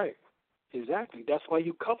 Right. Exactly. That's why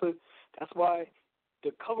you cover. That's why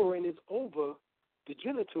the covering is over the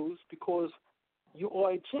genitals, because you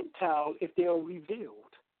are a Gentile if they are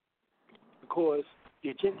revealed. Because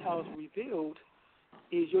your Gentiles revealed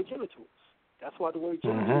is your genitals. That's why the word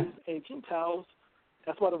genitals and Gentiles.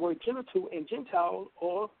 That's why the word genital and Gentile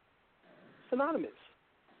are synonymous.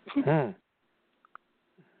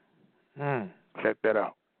 Check that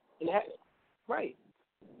out. Right.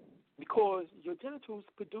 Because your genitals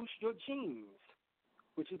produce your genes,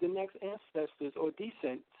 which is the next ancestors or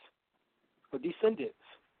descendants.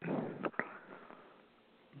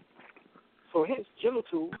 So hence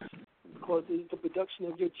genitals, because it is the production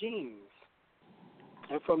of your genes.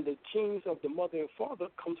 And from the genes of the mother and father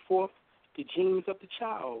comes forth the genes of the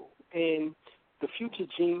child and the future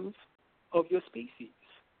genes of your species,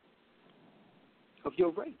 of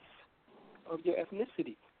your race, of your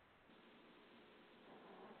ethnicity,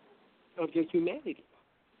 of your humanity.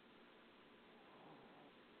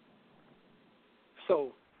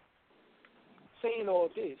 So, saying all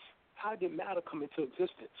this, how did matter come into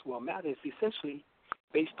existence? Well, matter is essentially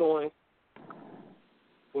based on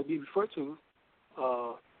what we refer to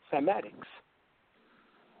cymatics.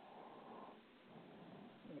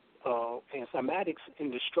 And cymatics in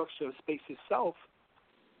the structure of space itself,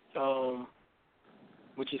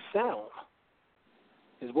 which is sound,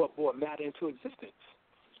 is what brought matter into existence.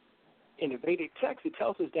 In the Vedic text, it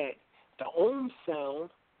tells us that the Om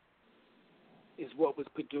sound is what was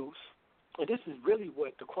produced. And this is really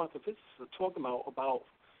what the quantum physicists are talking about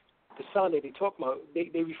the sound that they talk about.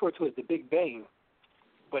 They refer to it as the Big Bang.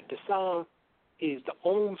 But the sound is the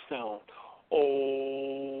Om sound.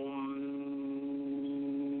 Om.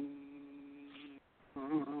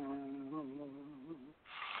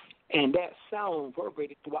 And that sound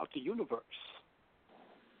reverberated throughout the universe.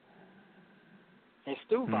 And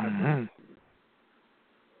still vibrating.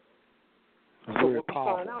 So what we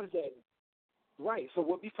find out is that, right, so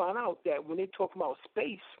what we find out that when they talk about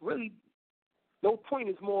space, really no point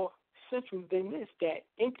is more central than this, that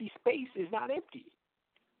empty space is not empty.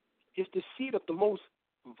 It's the seat of the most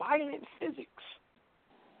violent physics.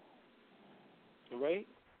 Right?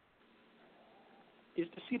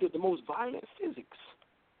 It's the seat of the most violent physics.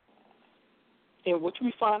 And what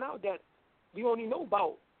we find out that we only know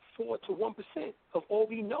about 4 to 1% of all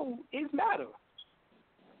we know is matter.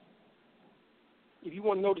 If you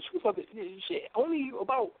want to know the truth of it, shit, only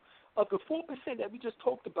about of the 4% that we just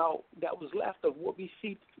talked about that was left of what we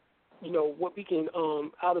see, what we can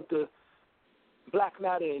out of the black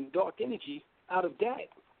matter and dark energy, out of that,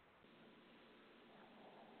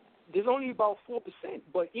 there's only about 4%.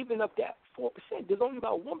 But even of that 4%, there's only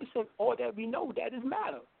about 1% all that we know that is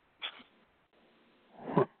matter.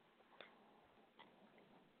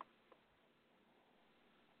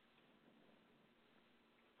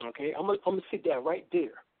 Okay, I'm gonna sit that right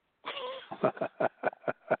there.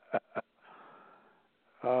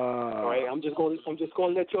 All right, I'm just gonna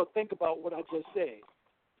let y'all think about what I just said,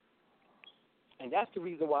 and that's the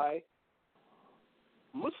reason why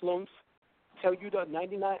Muslims tell you the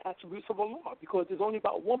 99 attributes of Allah, because there's only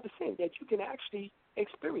about 1% that you can actually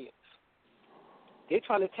experience. They're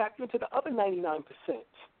trying to tap you into the other 99%.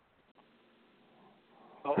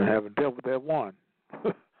 I haven't dealt with that one.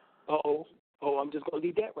 Oh, I'm just going to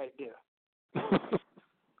leave that right there.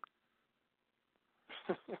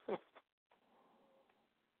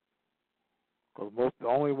 Because the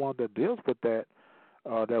only one that deals with that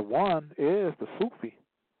one is the Sufi.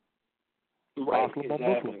 Right, Muslim exactly.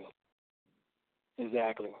 or Muslim.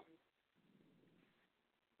 Exactly.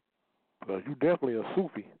 Because you definitely a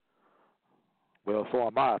Sufi. Well, so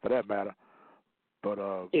am I, for that matter. But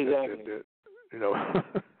exactly.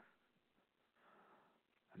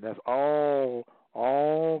 And that's all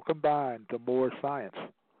combined to more science.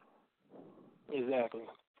 Exactly.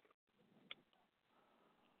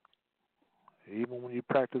 Even when you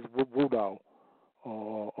practice voodoo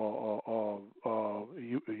or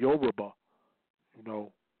Yoruba,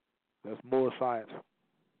 that's more science.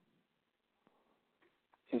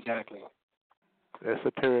 Exactly.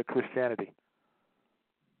 Esoteric Christianity.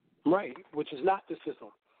 Right, which is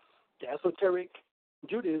Gnosticism. The esoteric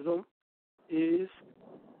Judaism is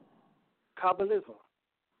Kabbalism,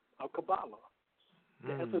 or Kabbalah.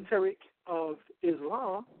 The esoteric of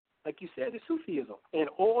Islam, like you said, is Sufism. And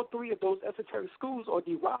all three of those esoteric schools are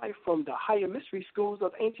derived from the higher mystery schools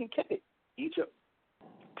of ancient Kemet, Egypt,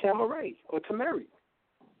 Tamaray, or Tamari.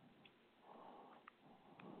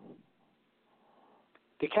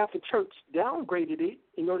 The Catholic Church downgraded it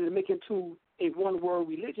in order to make it into a one-world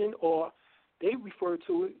religion, or they refer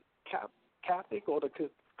to it, Catholic, or the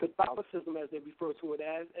Catholicism, as they refer to it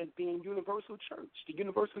as being universal church, the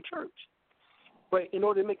universal church. But in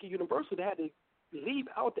order to make it universal, they had to leave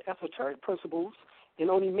out the esoteric principles and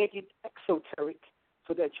only make it exoteric,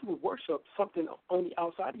 so that you would worship something only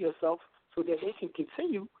outside of yourself, so that they can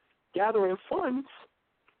continue gathering funds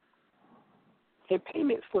and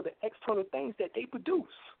payments for the external things that they produce.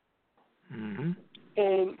 Mm-hmm.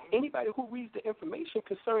 And anybody who reads the information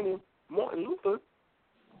concerning Martin Luther,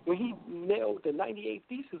 when he nailed the 98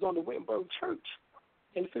 Theses on the Wittenberg Church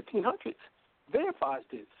in the 1500s, verifies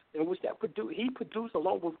this, in which he produced,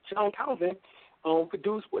 along with John Calvin,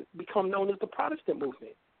 produced what become known as the Protestant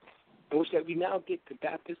movement, in which that we now get the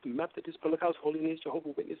Baptist, the Methodist, Pentecost, Holiness,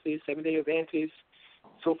 Jehovah's Witnesses, Seventh-day Adventists,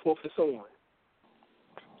 so forth and so on.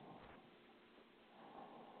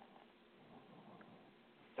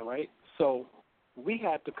 All right? So we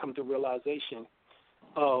have to come to realization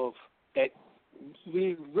of that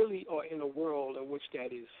we really are in a world in which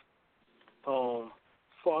that is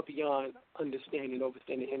far beyond understanding,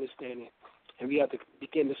 and we have to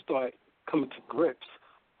begin to start coming to grips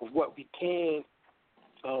with what we can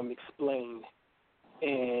explain,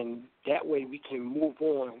 and that way we can move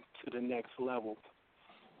on to the next level.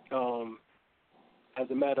 As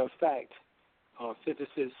a matter of fact,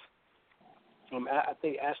 physicists, I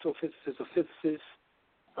think astrophysicist or physicist,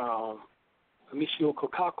 Michio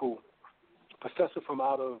Kaku, professor from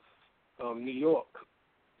out of New York,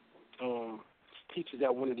 teaches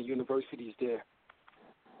at one of the universities there.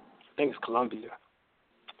 I think it's Columbia.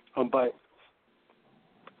 But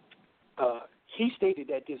he stated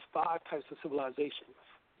that there's 5 types of civilizations,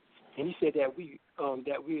 and he said that we are a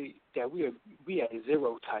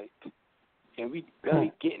 0 type, and we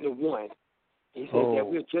barely getting to 1. He said that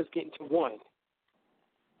we're just getting to 1.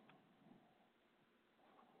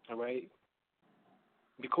 All right,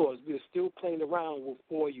 because we're still playing around with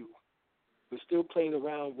oil, we're still playing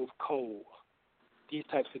around with coal, these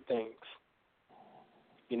types of things.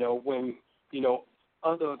 When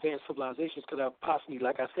other advanced civilizations could have possibly,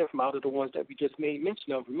 like I said, from out of the ones that we just made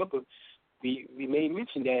mention of. Remember, we made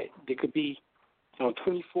mention that there could be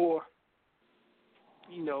 24,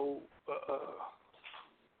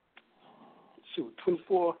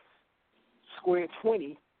 24 square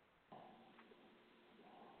 20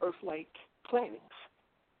 Earth-like planets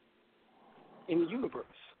in the universe,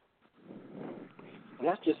 and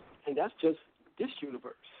that's just this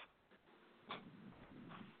universe.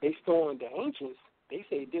 Based on the ancients, they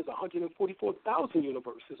say there's 144,000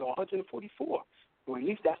 universes, or 144, or at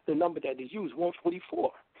least that's the number that they use,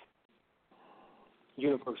 144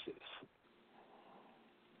 universes.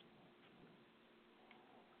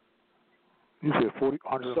 You said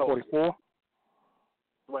 144?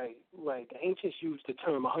 Right. The ancients used the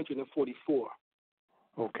term 144.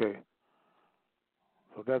 Okay.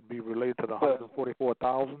 So that'd be related to the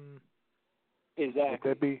 144,000? Exactly. Would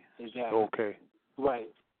that be? Exactly. Okay.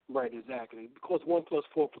 Right, exactly. Because 1 plus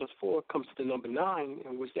 4 plus 4 comes to the number 9,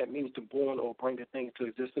 in which that means to born or bring a thing to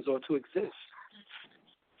existence or to exist.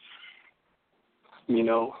 And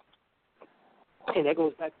that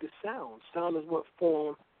goes back to sound. Sound is what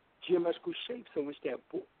formed geometrical shapes in which that,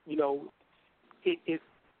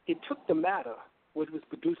 it took the matter, which was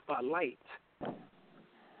produced by light,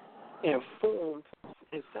 and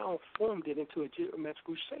sound formed it into a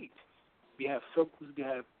geometrical shape. We have circles, we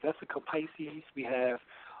have vesica Pisces, we have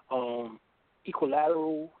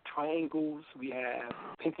equilateral triangles, we have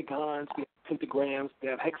pentagons, we have pentagrams, we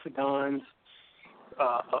have hexagons,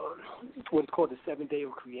 what's called the 7th day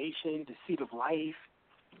of creation, the seed of life,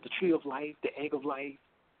 the tree of life, the egg of life,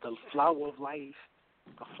 the flower of life,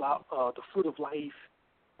 the fruit of life,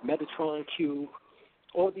 Metatron cube.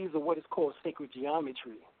 All these are what is called sacred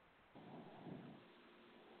geometry.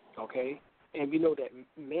 Okay? And we know that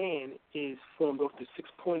man is formed off the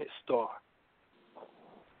 6-pointed star.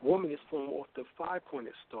 Woman is formed off the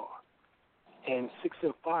 5-pointed star. And 6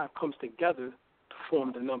 and 5 comes together to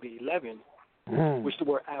form the number 11, which the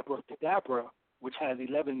word abracadabra, which has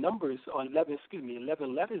 11 letters in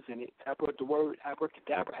it. The word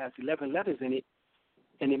abracadabra has 11 letters in it,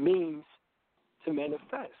 and it means to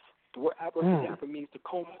manifest. The word abracadabra means to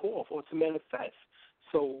come forth or to manifest.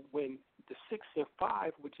 So when the 6 and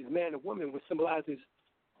 5, which is man and woman, which symbolizes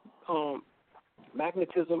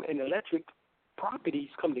magnetism and electric properties,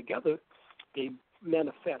 come together, they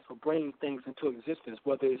manifest or bring things into existence,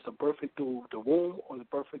 whether it's a birthing through the womb or the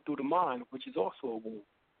birthing through the mind, which is also a womb.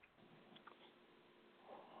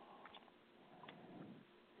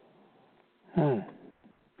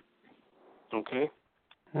 Okay.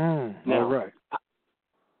 Now, all right.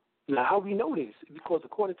 Now, how we know this? Because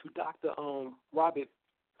according to Dr. Robert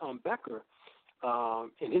Becker,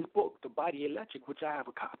 in his book, The Body Electric, which I have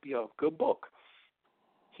a copy of, good book,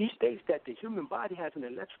 he states that the human body has an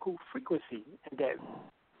electrical frequency, and that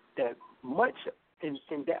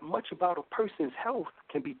much about a person's health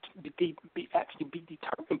can be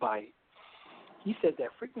determined by it. He said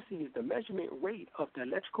that frequency is the measurement rate of the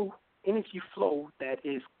electrical energy flow that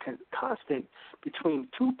is constant between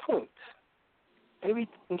 2 points.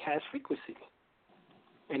 Everything has frequency,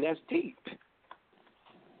 and that's deep.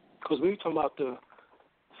 Because when you're talking about the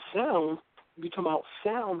sound, we're talking about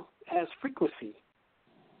sound has frequency,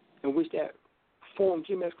 in which that form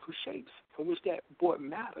geometrical shapes, in which that brought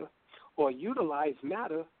matter or utilized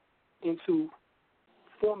matter into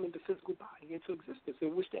forming the physical body into existence,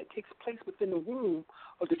 in which that takes place within the womb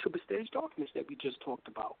of the triple stage darkness that we just talked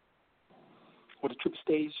about, or the triple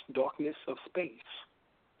stage darkness of space.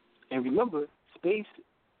 And remember, space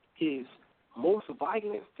is most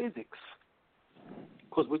violent physics,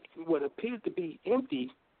 because what appears to be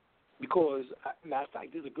empty, because, matter of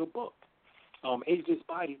fact, this is a good book, Ageless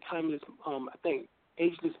Body, Timeless,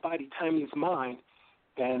 Ageless Body, Timeless Mind,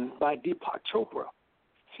 and by Deepak Chopra.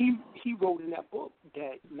 He wrote in that book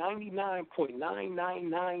that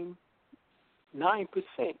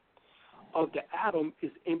 99.9999% of the atom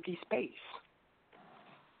is empty space.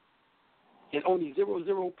 and only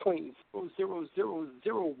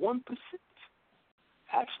 0.000001%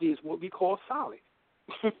 actually is what we call solid.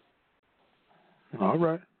 All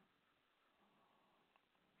right.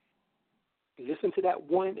 Listen to that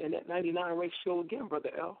 1 and that 99 ratio again,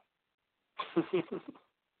 Brother L.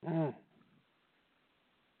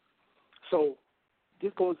 So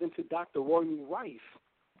this goes into Dr. Rodney Rife,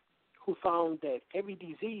 who found that every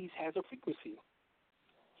disease has a frequency.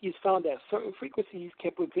 He's found that certain frequencies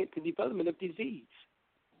can prevent the development of disease,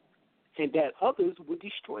 and that others will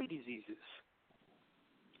destroy diseases.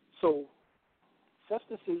 So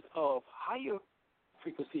substances of higher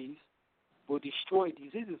frequencies will destroy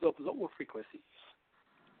diseases of lower frequencies.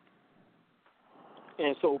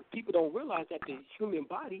 And so people don't realize that the human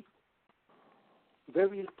body,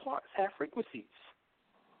 various parts have frequencies.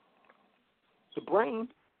 The brain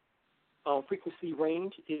frequency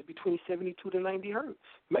range is between 72 to 90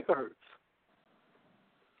 megahertz.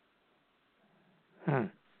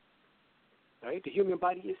 Right? The human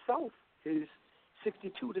body itself is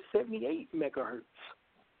 62 to 78 megahertz.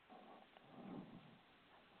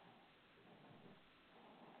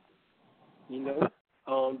 You know,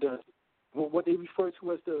 what they refer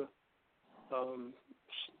to as the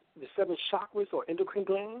 7 chakras or endocrine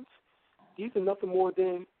glands. These are nothing more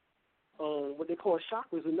than what they call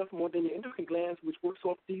chakras are nothing more than your endocrine glands, which works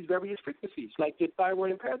off these various frequencies. Like your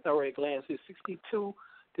thyroid and parathyroid glands is 62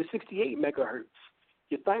 to 68 megahertz.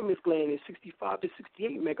 Your thymus gland is 65 to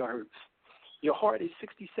 68 megahertz. Your heart is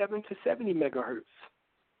 67 to 70 megahertz.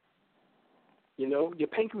 You know, your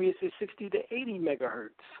pancreas is 60 to 80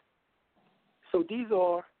 megahertz. So these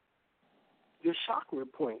are your chakra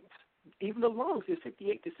points. Even the lungs is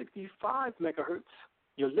 58 to 65 megahertz.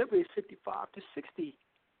 Your liver is 55 to 60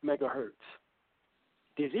 megahertz.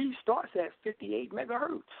 Disease starts at 58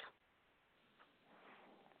 megahertz.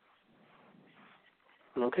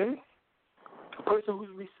 Okay? A person who's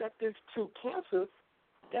receptive to cancer,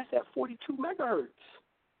 that's at 42 megahertz.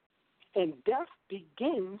 And death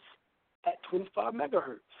begins at 25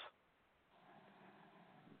 megahertz.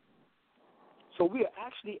 So we are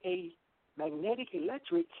actually a magnetic,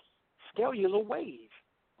 electric, cellular wave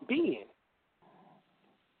being.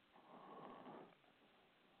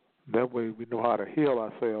 That way we know how to heal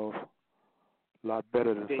ourselves a lot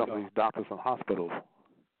better than some of these doctors and hospitals.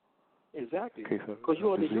 Exactly. Because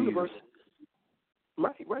you are the universe.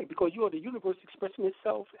 Right. Because you are the universe expressing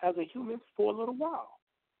itself as a human for a little while.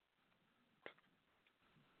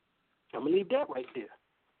 I'm going to leave that right there.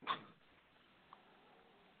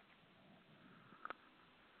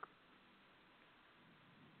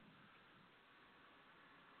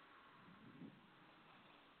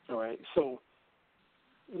 All right, so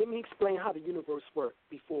let me explain how the universe works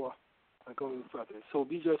before I go any further. So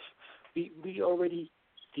we already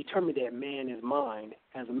determined that man is mind.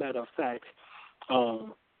 As a matter of fact,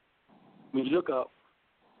 when you look up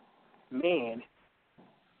man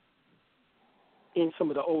in some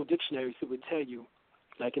of the old dictionaries, it would tell you,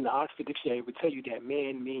 like in the Oxford Dictionary, it would tell you that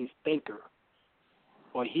man means thinker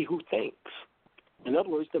or he who thinks. In other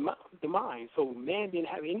words, the mind. So man didn't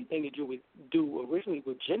have anything to do originally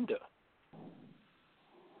with gender.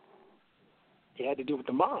 It had to do with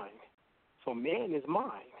the mind. So man is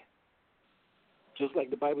mind. Just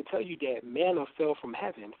like the Bible tells you that manna fell from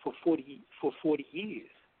heaven for 40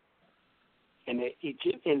 years, and the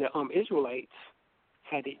Israelites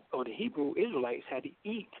had to, or the Hebrew Israelites had to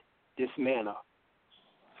eat this manna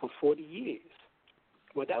for 40 years.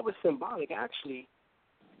 Well, that was symbolic actually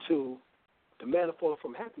to the manna falling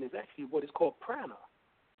from heaven is actually what is called prana.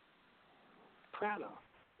 Prana.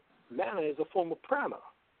 Manna is a form of prana,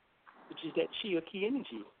 which is that chi or ki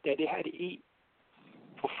energy that they had to eat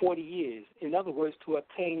for 40 years. In other words, to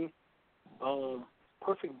obtain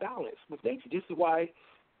perfect balance with nature. This is why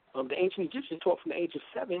the ancient Egyptians taught from the age of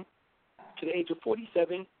 7 to the age of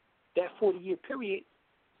 47, that 40-year period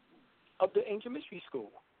of the ancient mystery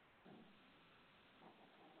school.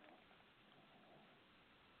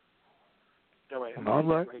 All right, I'm going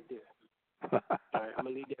to leave that right there. All right, I'm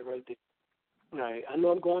going to leave that right there. All right, I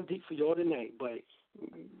know I'm going deep for y'all tonight, but,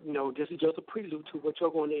 you know, this is just a prelude to what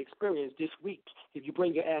you're going to experience this week if you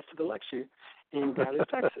bring your ass to the lecture in Dallas,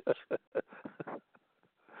 Texas.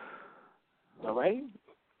 All right?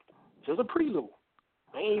 Just a prelude.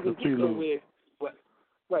 I ain't even getting nowhere.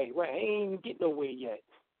 Right. I ain't even getting nowhere yet.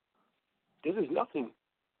 This is nothing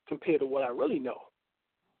compared to what I really know.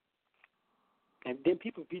 And then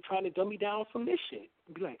people be trying to dumb me down from this shit.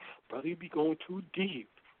 Be like, brother, you be going too deep.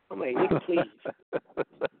 I'm like, nigga, please.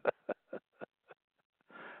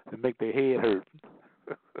 They make their head hurt.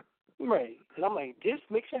 Right. And I'm like, this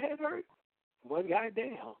makes your head hurt? Well,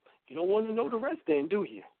 goddamn. You don't want to know the rest then, do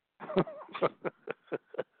you?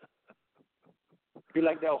 Be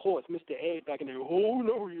like that horse, Mr. Ed, back in there. Oh,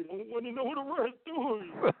 no, you don't want to know the rest, do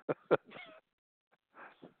you?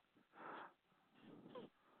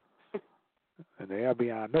 And the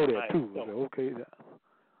FBI know that, right, too. so, Okay.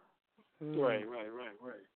 Right.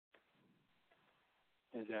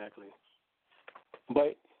 Exactly.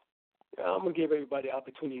 But I'm going to give everybody the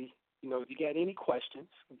opportunity. If you got any questions,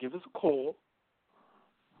 give us a call.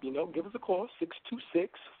 Give us a call,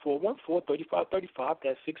 626-414-3535.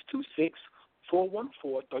 That's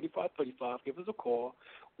 626-414-3535. Give us a call.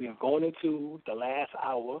 We are going into the last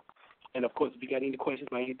hour. And, of course, if you got any questions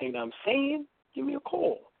about anything that I'm saying, give me a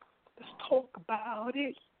call. Let's talk about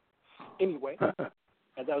it. Anyway,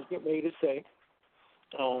 as I was getting ready to say,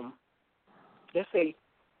 let's say,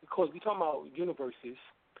 because we're talking about universes,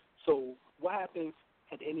 so what happens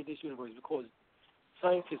at the end of this universe? Because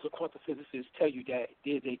scientists or quantum physicists tell you that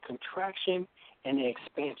there's a contraction and an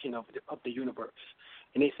expansion of the universe.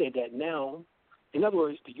 And they say that now, in other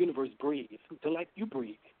words, the universe breathes. They're like you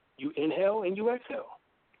breathe. You inhale and you exhale.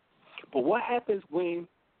 But what happens when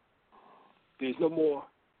there's no more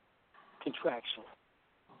contraction?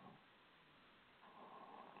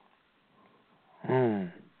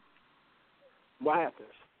 What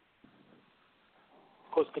happens?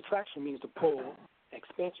 Because contraction means to pull,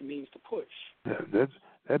 expansion means to push.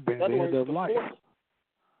 That brings the end of life.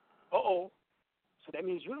 So that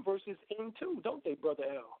means universe is in too, don't they, Brother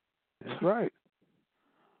L? That's right.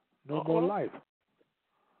 No more life.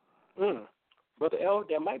 Brother L,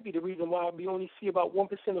 that might be the reason why we only see about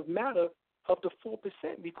 1% of matter up to 4%,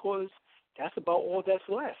 because that's about all that's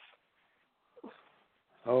left.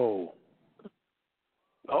 Oh.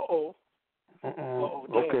 Damn,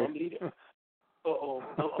 okay. I'm going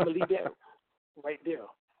to leave that right there.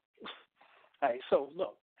 All right, so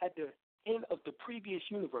look, at the end of the previous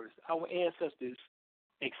universe, our ancestors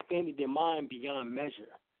expanded their mind beyond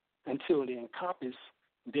measure until they encompassed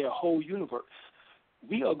their whole universe.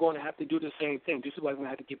 We are going to have to do the same thing. This is why we're going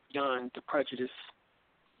to have to get beyond the prejudice,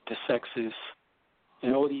 the sexes,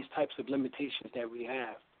 and all these types of limitations that we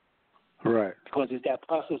have. Right. Because it's that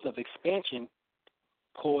process of expansion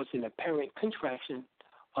caused an apparent contraction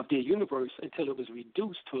of their universe until it was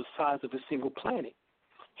reduced to the size of a single planet.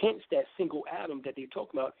 Hence that single atom that they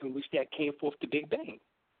talk about, in which that came forth the Big Bang.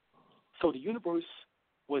 So the universe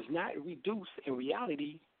was not reduced in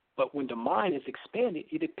reality, but when the mind is expanded,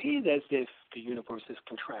 it appears as if the universe is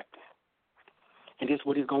contracting. And this is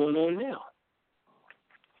what is going on now.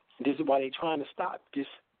 And this is why they're trying to stop this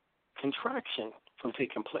contraction from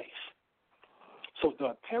taking place. So the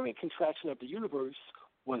apparent contraction of the universe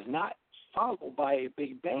was not followed by a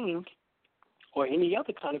Big Bang or any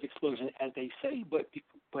other kind of explosion, as they say, but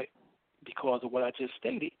because of what I just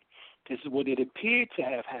stated, this is what it appeared to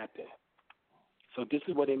have happened. So this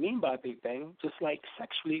is what they mean by Big Bang. Just like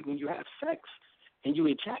sexually, when you have sex and you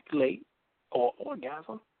ejaculate or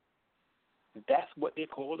orgasm, that's what they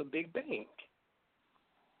call a Big Bang.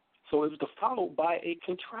 So it was followed by a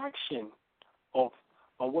contraction of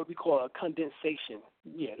what we call a condensation.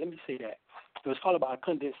 Yeah, let me say that. It was followed by a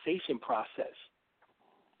condensation process.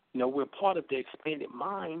 We're part of the expanded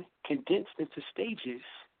mind condensed into stages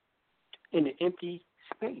in the empty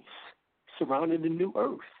space surrounding the new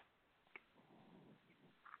earth,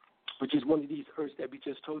 which is one of these earths that we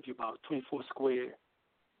just told you about, 24 square,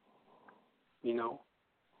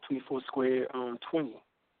 24 square 20,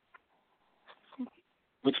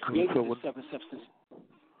 which created the seven substances.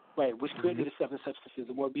 Right, which created the seven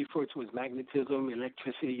substances, what we refer to as magnetism,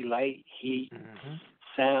 electricity, light, heat,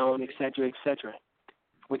 sound, etc.,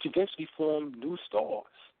 which eventually formed new stars,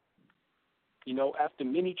 after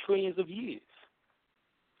many trillions of years.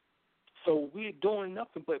 So we're doing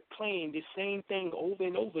nothing but playing the same thing over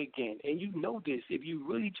and over again. And you know this, if you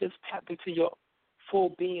really just tap into your full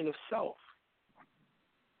being of self,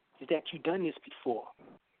 is that you've done this before.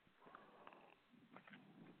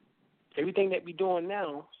 Everything that we're doing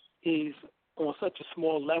now is on such a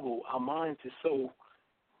small level. Our minds is so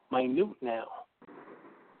minute now.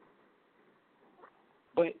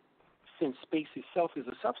 But since space itself is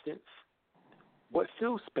a substance, what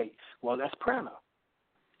fills space? Well, that's prana.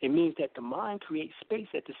 It means that the mind creates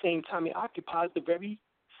space at the same time it occupies the very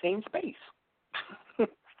same space.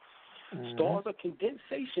 Stars are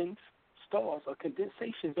condensations. Stars are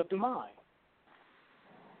condensations of the mind.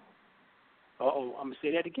 I'm going to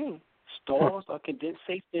say that again. Stars are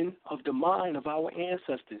condensation of the mind of our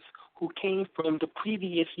ancestors who came from the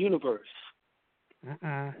previous universe.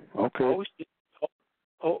 Okay.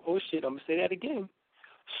 Oh, shit, I'm going to say that again.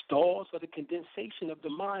 Stars are the condensation of the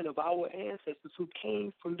mind of our ancestors who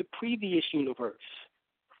came from the previous universe.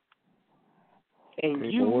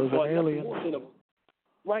 And you are nothing more than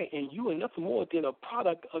and you are nothing more than a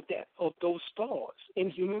product of those stars in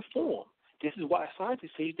human form. This is why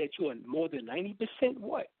scientists say that you are more than 90%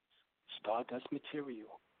 what? Stardust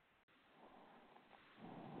material.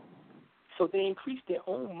 So they increased their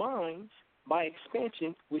own minds by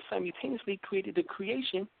expansion, which simultaneously created the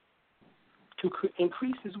creation to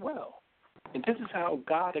increase as well. And this is how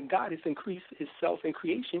God, a goddess, increased itself in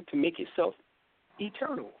creation to make itself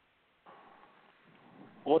eternal,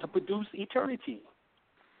 or to produce eternity.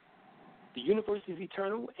 The universe is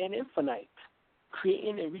eternal and infinite,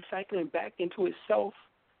 creating and recycling back into itself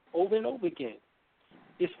over and over again.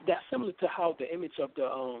 That's similar to how the image of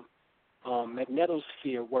the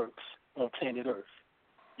magnetosphere works on planet Earth.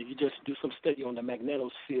 If you just do some study on the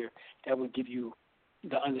magnetosphere, that would give you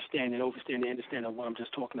the understanding of what I'm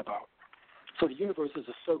just talking about. So the universe is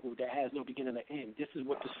a circle that has no beginning or end. This is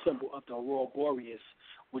what the symbol of the aurora borealis,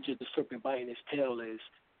 which is the serpent biting its tail, is,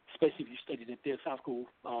 especially if you study the Theosophical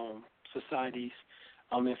Society's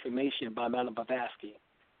information by Madame Blavatsky,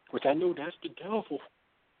 which I know that's the devil.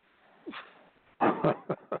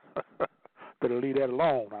 Better leave that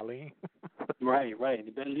alone, Alim. Right.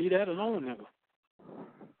 You better leave that alone, nigga.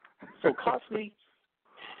 So constantly,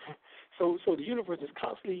 so the universe is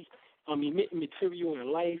constantly emitting material and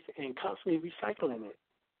life and constantly recycling it.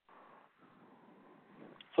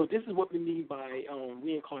 So this is what we mean by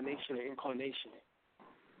reincarnation or incarnation.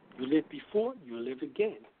 You live before, you live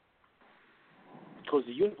again. Because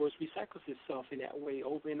the universe recycles itself in that way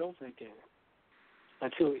over and over again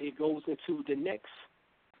until it goes into the next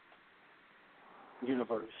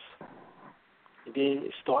universe. And then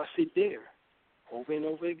it starts it there over and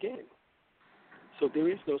over again. So there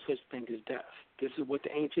is no such thing as death. This is what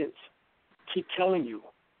the ancients keep telling you.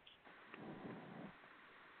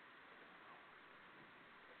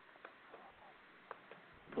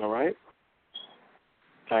 All right?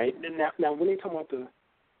 All right. Now when they talk about the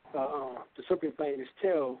serpent biting its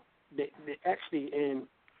tail, they actually,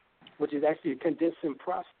 which is actually a condensing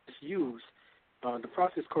process used, the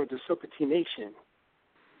process called the serpentination.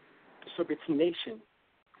 The serpentination,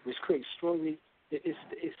 which creates strongly, it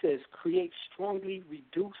says create strongly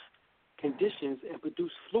reduced conditions and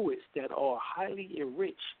produce fluids that are highly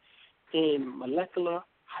enriched in molecular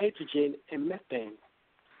hydrogen and methane.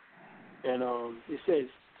 And it says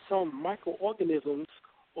some microorganisms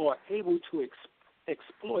are able to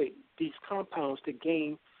exploit these compounds to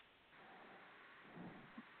gain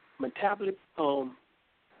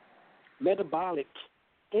metabolic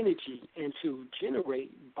energy and to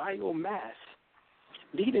generate biomass,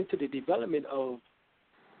 leading to the development of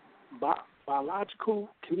biological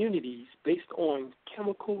communities based on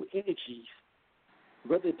chemical energies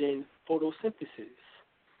rather than photosynthesis.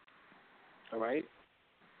 All right?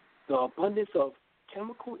 The abundance of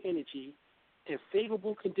chemical energy and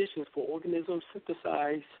favorable conditions for organisms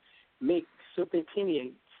synthesize make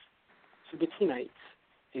serpentinites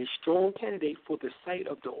a strong candidate for the site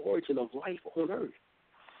of the origin of life on Earth,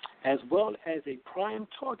 as well as a prime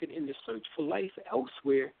target in the search for life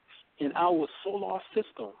elsewhere in our solar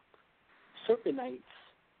system. Serpentites,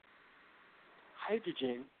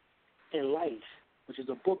 Hydrogen, and Life, which is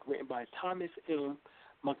a book written by Thomas M.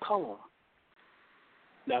 McCollum.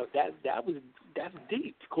 Now that's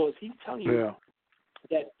deep, because he's telling you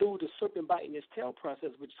that through the serpent biting its tail process,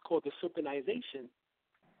 which is called the serpentization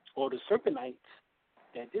or the serpentites,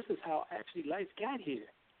 that this is how actually life got here,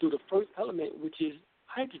 through the first element, which is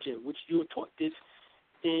hydrogen, which you were taught this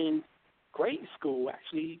in grade school,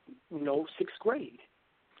 actually, 6th grade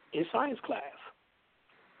in science class.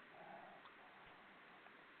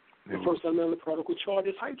 The first element of the particle chart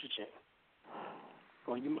is hydrogen.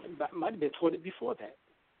 Well, you might have been taught it before that.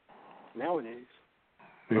 Nowadays.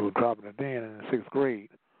 They were dropping it then in the 6th grade.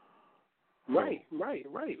 Right.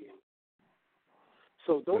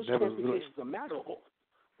 So those transmutations of matter,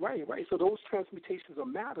 right. So those transmutations of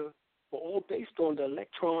matter are all based on the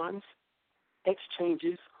electrons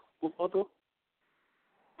exchanges with other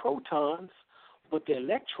protons, but the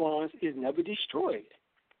electrons is never destroyed.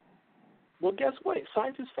 Well, guess what?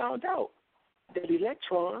 Scientists found out that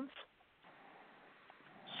electrons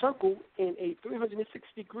circle in a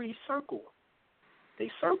 360-degree circle. They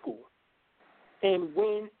circle. And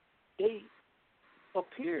when they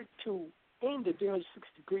appear to end the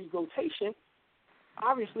 360-degree rotation,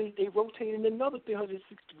 obviously they rotate in another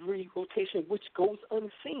 360-degree rotation, which goes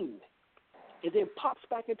unseen. It then pops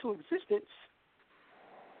back into existence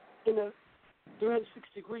in a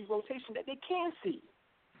 360-degree rotation that they can see.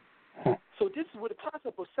 So this is where the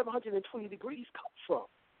concept of 720 degrees comes from.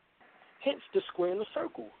 Hence the square and the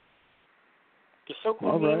circle. The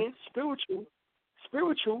circle meaning spiritual,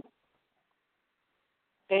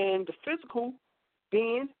 and the physical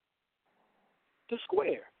being the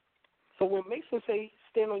square. So when Masons say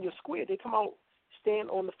stand on your square, they come out stand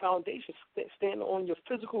on the foundation, stand on your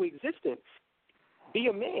physical existence. Be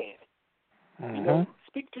a man. Mm-hmm. You know,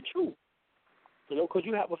 speak the truth. You know, because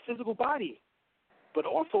you have a physical body, but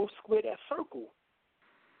also square that circle.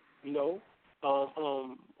 You know,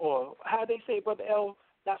 or how they say, Brother L,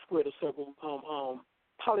 not square the circle.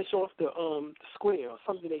 Polish off the square or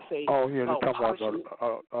something they say. Oh yeah, they're talking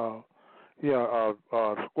about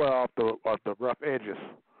square off the rough edges.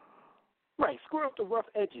 Right, square off the rough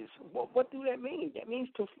edges. What do that mean? That means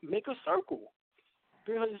to make a circle.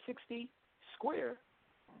 360 square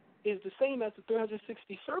is the same as the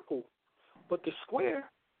 360 circle, but the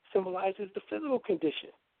square symbolizes the physical condition.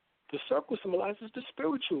 The circle symbolizes the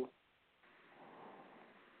spiritual.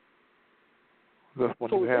 That's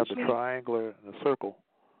when you have the triangular and the circle.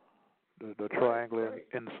 The triangular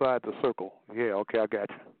inside the circle. Yeah, okay, I got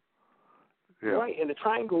you. Yeah. Right, and the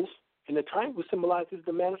triangle symbolizes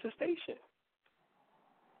the manifestation.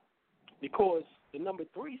 Because the number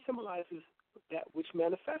 3 symbolizes that which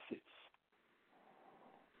manifests.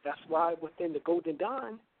 That's why within the Golden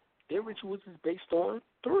Dawn, their rituals is based on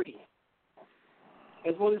 3.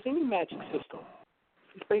 As well as any magic system.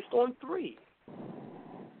 It's based on 3.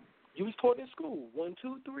 You was taught in school, 1,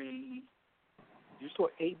 2, 3. You was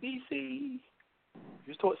taught ABC. You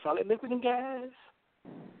was taught solid, liquid, and gas.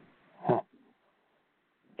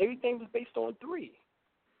 Everything was based on 3.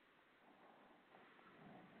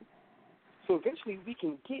 So eventually we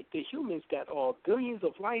can get the humans that are billions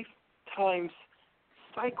of lifetimes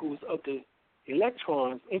cycles of the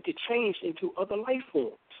electrons interchanged into other life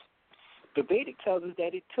forms. The Vedic tells us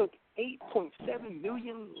that it took 8.7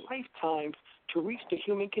 million lifetimes to reach the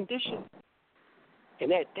human condition.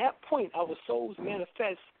 And at that point, our souls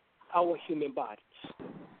manifest our human bodies.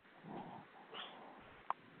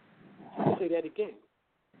 I'll say that again.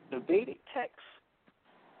 The Vedic text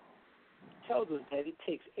tells us that it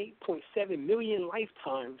takes 8.7 million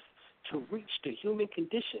lifetimes to reach the human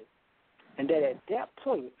condition. And that at that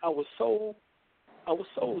point, our souls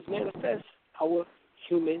manifest our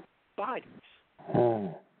human bodies.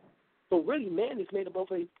 So really, man is made up of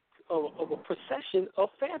a procession of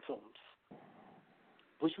phantoms,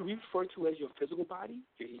 which we refer to as your physical body,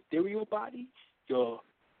 your ethereal body, your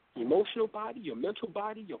emotional body, your mental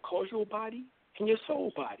body, your causal body, and your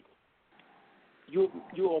soul body. You're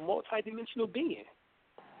a multidimensional being.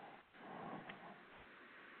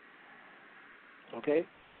 Okay?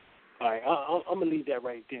 All right, I'm going to leave that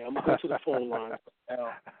right there. I'm going to go to the phone line.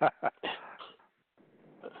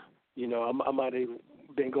 You know, I might have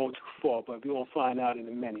been going too far, but we're going to find out in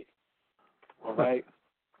a minute. All right?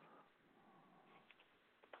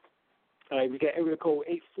 All right, we got area code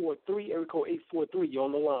 843. Area code 843, you're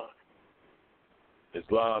on the line.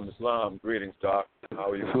 Islam. Greetings, Doc.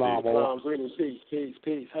 How are you? Islam, greetings,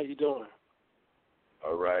 peace. How you doing?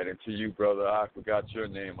 All right, and to you, brother, I forgot your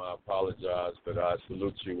name. I apologize, but I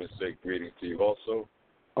salute you and say greetings to you also.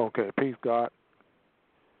 Okay, peace, God.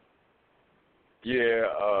 Yeah,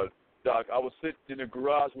 Doc, I was sitting in the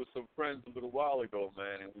garage with some friends a little while ago,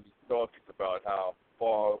 man, and we were talking about how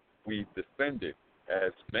far we've descended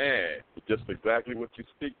as man, just exactly what you're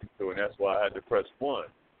speaking to, and that's why I had to press 1.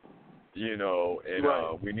 You know,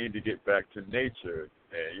 and we need to get back to nature.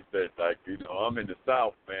 And he said, like, you know, I'm in the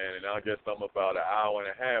South, man, and I guess I'm about an hour and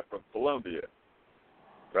a half from Columbia,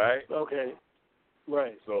 right? Okay,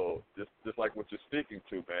 right. So just like what you're speaking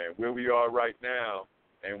to, man, where we are right now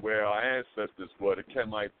and where our ancestors were, the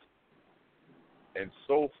Kemites and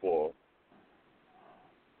so forth,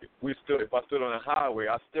 if I stood on a highway,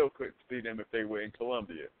 I still couldn't see them if they were in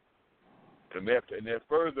Columbia. And they're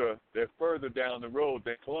further down the road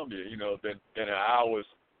than Columbia, you know, than an hour's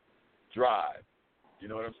drive. You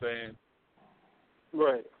know what I'm saying?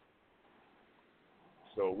 Right.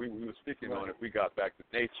 So we were speaking on if we got back to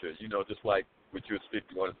nature, you know, just like what you were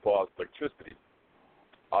speaking on as far as electricity.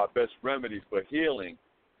 Our best remedy for healing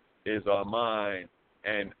is our mind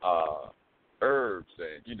and herbs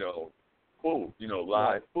and, you know, food, you know,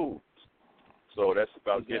 live foods. So that's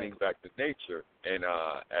about getting back to nature. And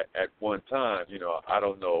at one time, you know, I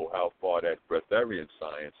don't know how far that breatharian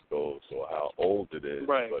science goes or how old it is,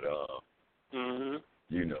 but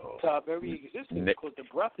you know, to our very existence, because the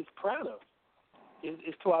breath is prana.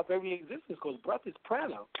 It's to our very existence, because breath is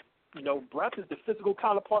prana. You know, breath is the physical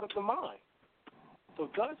counterpart of the mind. So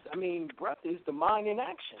breath is the mind in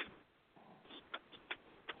action.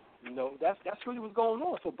 You know, that's really what's going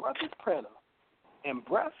on. So breath is prana, and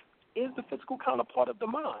breath is the physical counterpart of the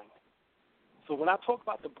mind. So when I talk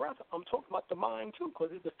about the breath, I'm talking about the mind too, because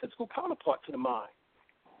it's the physical counterpart to the mind.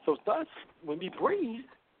 So thus, when we breathe,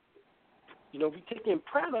 You know, we take in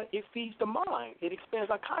prana, it feeds the mind. It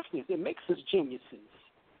expands our consciousness. It makes us geniuses.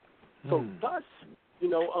 So thus, you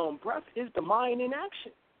know, breath is the mind in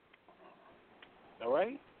action. All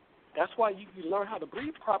right? That's why you learn how to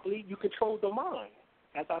breathe properly. You control the mind,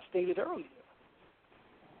 as I stated earlier.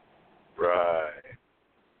 Right.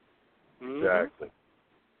 Mm-hmm. Exactly.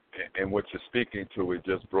 And what you're speaking to, it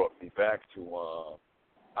just brought me back to,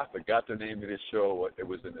 I forgot the name of this show. It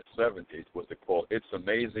was in the 70s. What's it called? It's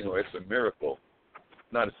Amazing or It's a Miracle.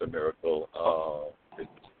 Not It's a Miracle. It's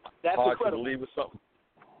That's Hard incredible. to Believe or something.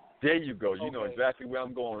 There you go. You know exactly where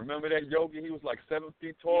I'm going. Remember that yogi? He was like 7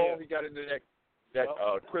 feet tall. Yeah. He got into that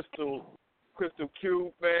crystal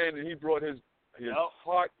cube, man, and he brought his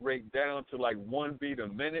heart rate down to like 1 beat a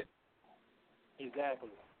minute.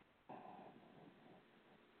 Exactly.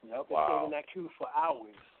 Yep, wow. Stayed in that queue for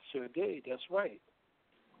hours. Sure did. That's right.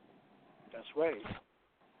 That's right.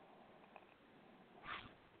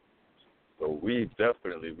 So I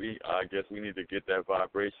guess we need to get that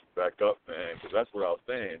vibration back up, man, because that's what I was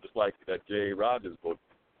saying. Just like that J.A. Rogers book,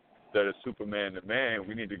 instead of Superman to man,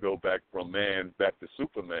 we need to go back from man back to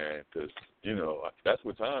Superman, because, you know, that's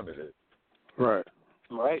what time it is. Right.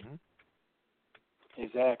 Right. Mm-hmm.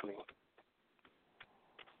 Exactly.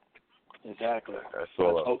 That's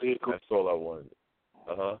all I wanted.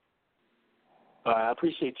 Uh-huh. I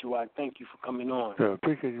appreciate you. I thank you for coming on. Yeah,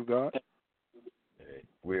 appreciate you, God. Hey,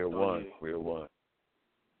 we're one. Yeah. We're one.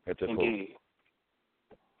 Indeed.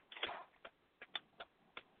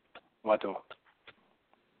 What? All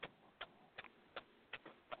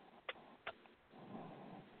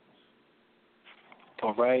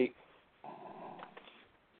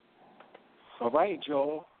right,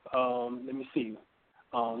 Joel. Let me see.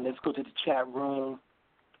 Let's go to the chat room.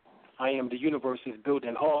 I Am the Universe is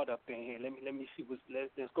building hard up in here. Let me see.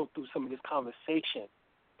 Let's go through some of this conversation.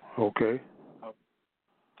 Okay.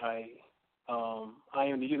 I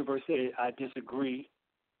Am the Universe. I disagree,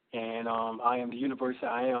 and I Am the Universe.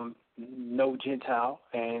 I am no Gentile,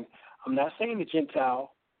 and I'm not saying the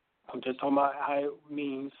Gentile. I'm just talking about how it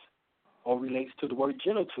means or relates to the word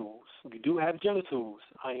genitals. We do have genitals.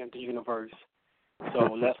 I Am the Universe.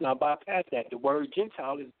 So let's not bypass that. The word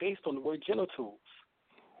Gentile is based on the word genitals,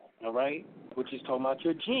 all right, which is talking about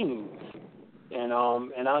your genes. And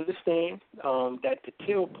I understand that the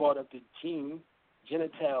tail part of the gene,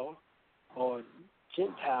 genital or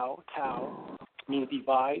gentile, tau, means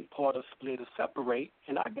divide, part or split or separate.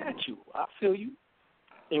 And I got you. I feel you.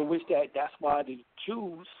 In which that's why the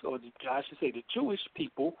Jews, or I should say the Jewish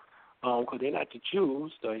people, because they're not the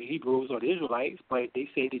Jews, the Hebrews or the Israelites, but they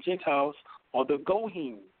say the Gentiles are the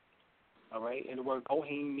Gohim, all right? And the word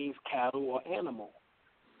Gohim means cattle or animal.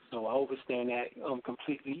 So I understand that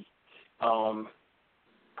completely.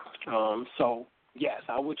 So, yes,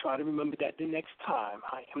 I will try to remember that the next time.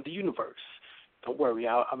 I am the universe. Don't worry.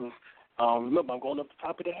 Remember, I'm going up the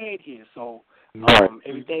top of the head here. So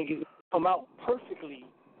everything is come out perfectly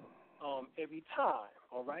every time,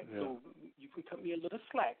 all right? Yeah. So you can cut me a little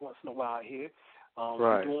slack once in a while here.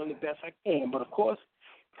 I'm doing the best I can. But, of course,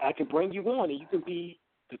 I can bring you on, and you can be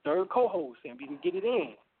the third co-host, and we can get it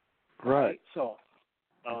in. Right. So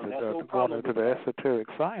that's no going problem. into the esoteric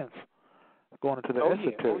science. Going into the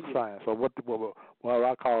esoteric science, or what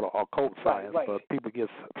I call the occult science, but people get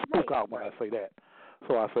spooked out when I say that.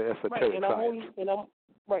 So I say esoteric science. And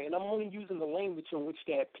I'm only using the language in which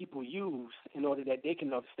that people use in order that they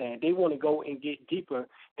can understand. They want to go and get deeper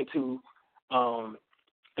into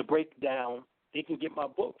the breakdown. They can get my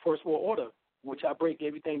book, First World Order, which I break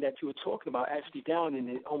everything that you were talking about actually down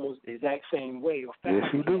in almost the exact same way. Or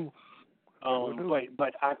yes, you do.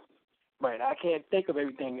 But I can't think of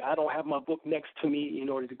everything. I don't have my book next to me in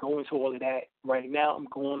order to go into all of that. Right now, I'm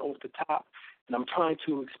going over the top, and I'm trying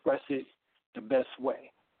to express it the best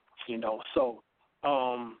way, you know. So,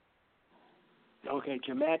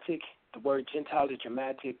 dramatic. The word Gentile is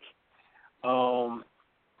dramatic.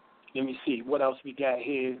 Let me see. What else we got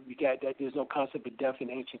here? We got that there's no concept of death in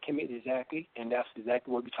ancient Kemet, exactly, and that's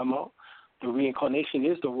exactly what we're talking about. The reincarnation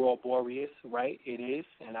is the Aurora Borealis, right? It is,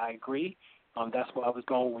 and I agree. That's where I was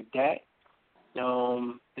going with that.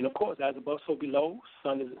 And, of course, as above, so below,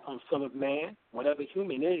 son of man, whatever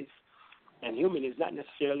human is, and human is not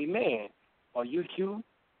necessarily man. Are you human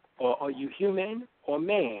or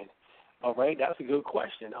man? All right, that's a good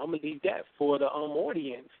question. I'm going to leave that for the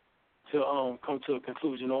audience to come to a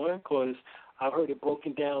conclusion on, because I've heard it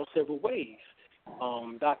broken down several ways.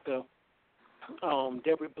 Dr.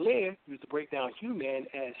 Deborah Blair used to break down human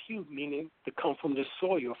as hue, meaning to come from the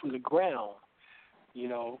soil, from the ground, in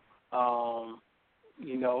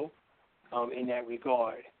that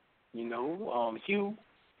regard. Hue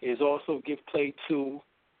is also give play to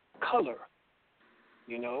color,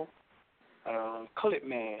 colored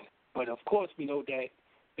man. But of course, we know that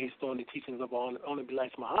based on the teachings of Honorable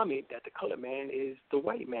Elijah Muhammad, that the colored man is the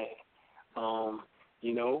white man.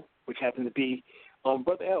 Which happens to be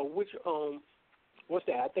Brother L. Which what's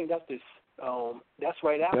that? I think that's this. That's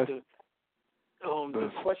right after the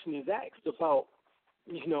question is asked about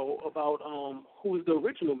who's the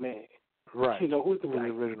original man. Right. Who's the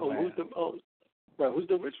original man? Who's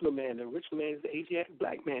the original man? The original man is the Asiatic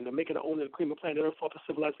black man. They're making the owner of the cream of planet Earth, author,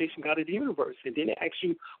 civilization, God of the universe. And then they ask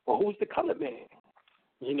you, well, who's the colored man?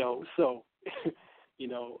 So,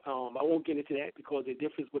 I won't get into that because it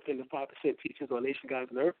differs within the 5% teachings on nation,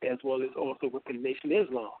 gods, and earth, as well as also within the Nation of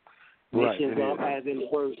Islam. Nation of Islam adds in the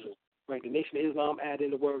word, the Nation of Islam add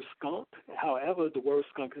in the word skunk. However, the word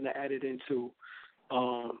skunk is not added into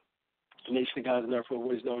the Nation of Gods and Earth, or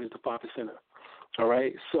what is known as the 5%. All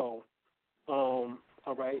right, so, all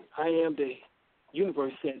right, I am the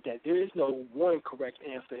universe says that there is no one correct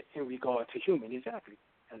answer in regard to human. Exactly.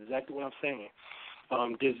 That's exactly what I'm saying.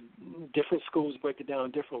 There's different schools break it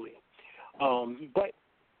down differently. But,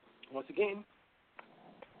 once again,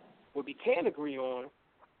 what we can agree on,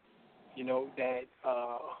 that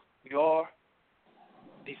we are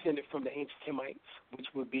descended from the ancient Hamites, which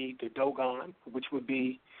would be the Dogon, which would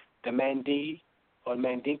be the Mandi or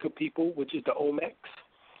Mandinka people, which is the Olmecs,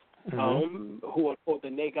 who are called the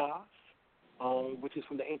Nagas, which is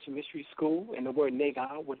from the ancient mystery school. And the word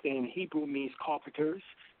Naga within Hebrew means carpenters,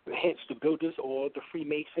 hence the builders or the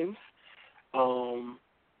Freemasons. The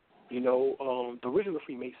original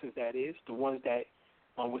Freemasons, that is, the ones that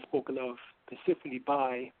were spoken of specifically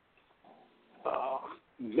by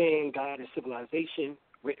Man, God, and Civilization,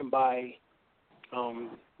 written by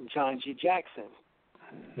John G. Jackson,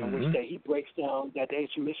 in which that he breaks down that the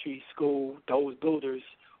ancient mystery school, those builders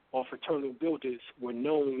or fraternal builders were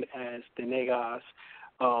known as the Nagas,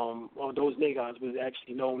 or those Nagas was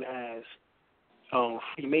actually known as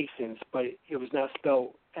Freemasons, but it was not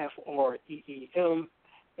spelled Freemasons.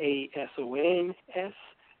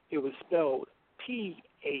 It was spelled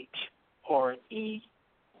Premessens,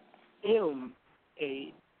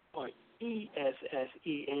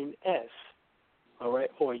 all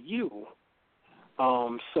right, or U.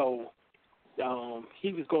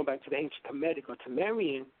 He was going back to the ancient Kemetic or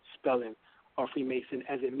Temerian spelling of Freemason,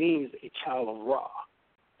 as it means a child of Ra.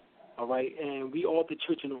 All right, and we are the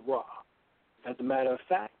children of Ra. As a matter of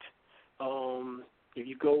fact, if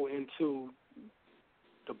you go into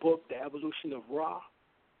the book, The Evolution of Ra,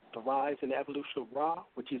 The Rise and Evolution of Ra,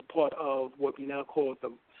 which is part of what we now call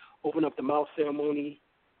the Open Up the Mouth ceremony,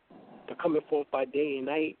 the coming forth by day and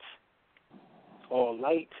night, or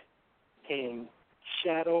light and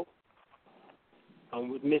shadow,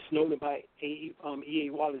 was misnomer by E.A.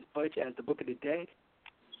 Wallace Budge as the Book of the Dead.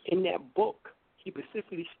 In that book, he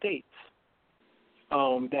specifically states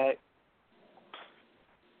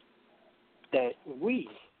that we,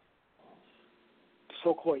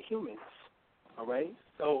 so-called humans, all right?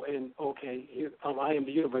 I am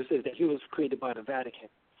the universe says that humans were created by the Vatican.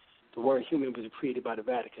 The word human was created by the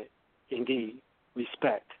Vatican. Indeed,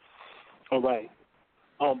 respect. All right.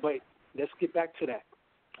 But let's get back to that.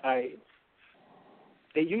 All right.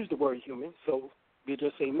 They use the word human, so we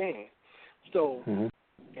just say man. So, and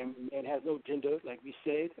man has no gender, like we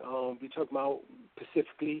said. We talk about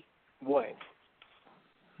specifically what?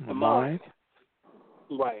 The mind.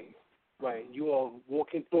 Right. You are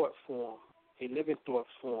walking thought form, a living thought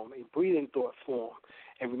form, a breathing thought form.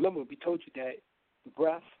 And remember, we told you that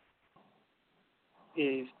breath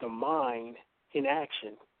is the mind in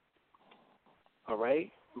action. All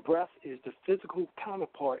right? Breath is the physical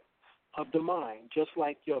counterpart of the mind, just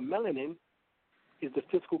like your melanin is the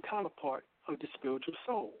physical counterpart of the spiritual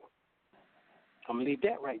soul. I'm going to leave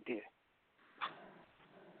that right there.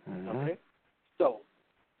 Okay? So,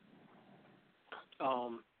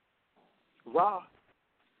 Ra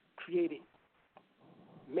created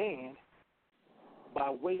man by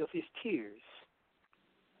way of his tears.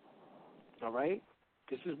 All right?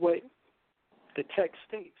 This is what the text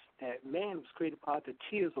states, that man was created by the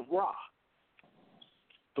tears of Ra.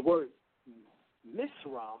 The word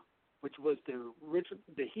Misram, which was the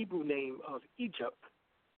Hebrew name of Egypt,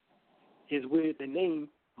 is where the name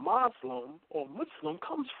Muslim or Muslim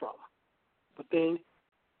comes from. But then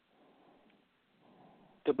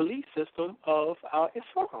the belief system of our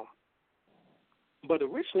Islam. But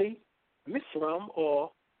originally, Misram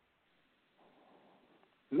or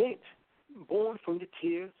meant born from the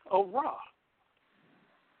tears of Ra.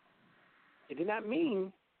 It did not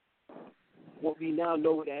mean what we now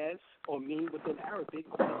know it as or mean within Arabic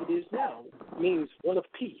as it is now. It means one of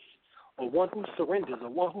peace, or one who surrenders, or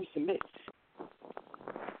one who submits.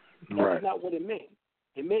 That's not what it meant.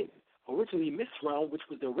 It meant originally Misraim, which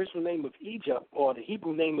was the original name of Egypt, or the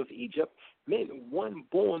Hebrew name of Egypt, meant one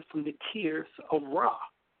born from the tears of Ra.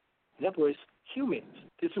 In other words, humans.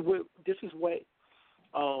 This is what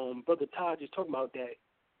Brother Taj is talking about, that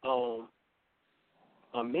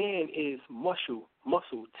a man is muscle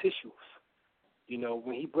tissues. You know,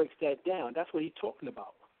 when he breaks that down, that's what he's talking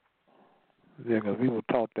about. Yeah, because we were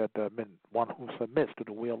taught that meant one who submits to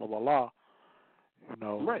the will of Allah. You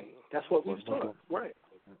know, right. That's what we was taught. Right.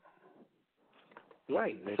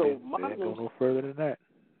 Right. They so don't go no further than that.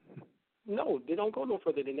 No, they don't go no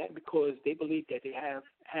further than that because they believe that they have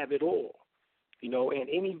it all. You know, and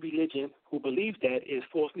any religion who believes that is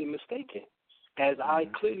falsely mistaken. As I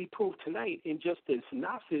clearly proved tonight in just the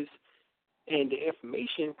synopsis and the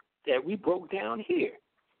information that we broke down here,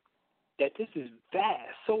 that this is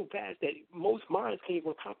vast, so vast that most minds can't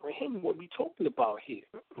even comprehend what we're talking about here.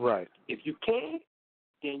 Right. If you can,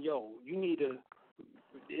 then, you need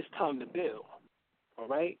it's time to build, all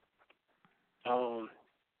right?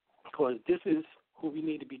 Because this is who we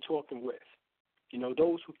need to be talking with. You know,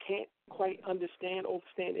 those who can't quite understand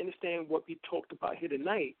what we talked about here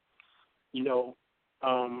tonight, you know,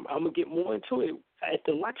 I'm going to get more into it at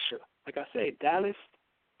the lecture. Like I said, Dallas,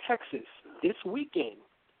 Texas, this weekend.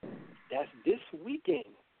 That's this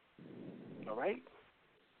weekend. All right?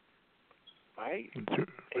 All right?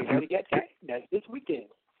 Everybody get that? That's this weekend.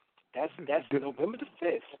 That's November the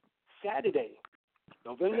 5th, Saturday.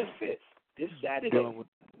 November the 5th, this Saturday.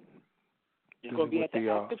 It's going to be at the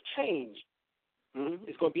Active Change.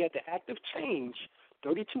 It's going to be at the Active Change,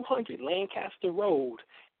 3200 Lancaster Road,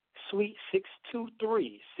 Suite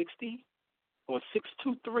 623,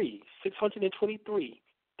 623,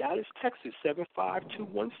 Dallas, Texas,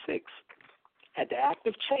 75216. At the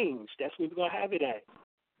Active Change, that's where we're going to have it at.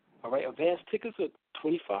 All right, advanced tickets are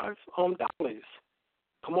 $25.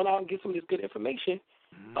 Come on out and get some of this good information.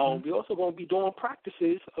 We're also going to be doing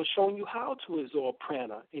practices of showing you how to absorb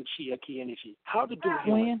prana and chi key energy, how to do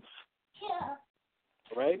healings.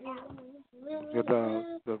 Right?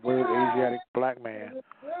 The word Asiatic black man,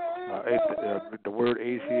 the word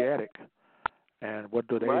Asiatic, and what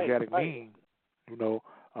does Asiatic mean? You know,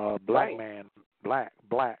 black man, black.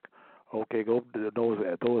 Okay, those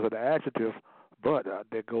are the adjectives, but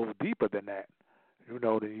that goes deeper than that. You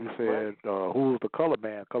know, then you said, who's the color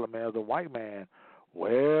man? Color man is a white man.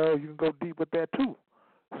 Well, you can go deep with that too.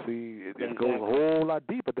 See, it goes a whole lot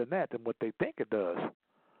deeper than that than what they think it does.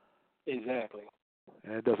 Exactly.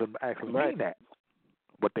 And it doesn't actually mean that,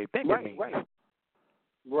 what they think it means.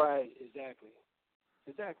 Right, exactly.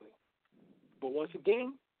 But once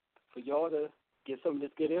again, for y'all to get some of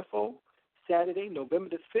this good info, Saturday, November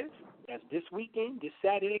the 5th, that's this weekend, this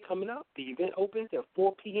Saturday coming up. The event opens at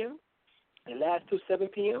 4 p.m. and lasts till 7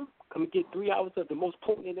 p.m. Come and get 3 hours of the most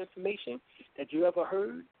potent information that you ever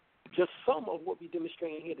heard. Just some of what we're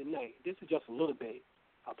demonstrating here tonight. This is just a little bit.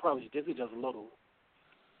 I promise you, this is just a little.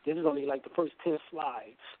 This is only like the first 10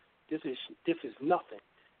 slides. This is nothing.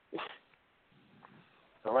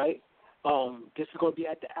 All right? This is going to be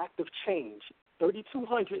at the Active Change,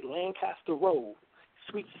 3200 Lancaster Road,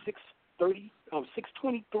 Suite 623,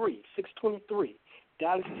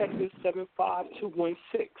 Dallas, Texas,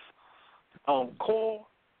 75216. Call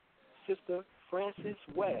Sister Frances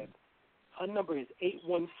Webb. Her number is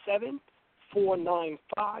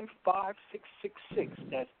 817-495-5666.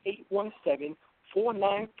 That's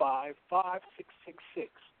 817-495-5666.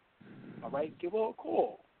 All right? Give her a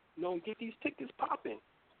call. You know, and get these tickets popping.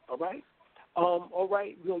 All right? All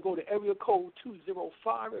right, we're going to go to area code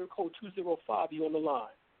 205. Area code 205, you on the line.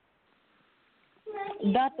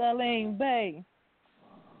 Dr. Alim El-Bey.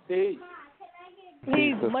 Hey.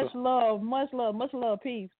 Peace, much love,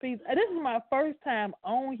 peace. This is my first time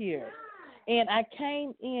on here, and I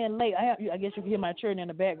came in late. I guess you can hear my children in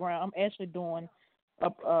the background. I'm actually doing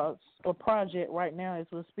a project right now as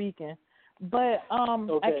we're speaking. But I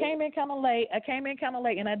came in kind of late,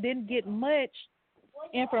 and I didn't get much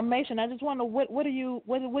information. I just wonder what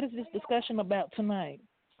is this discussion about tonight?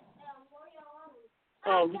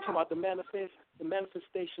 You talking about the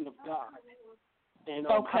manifestation of God, and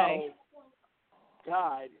how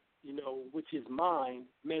God, you know, which is mind,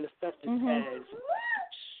 manifested as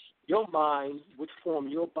your mind, which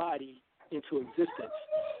formed your body into existence.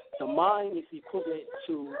 The mind is equivalent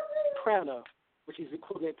to prana, which is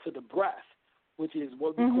equivalent to the breath, which is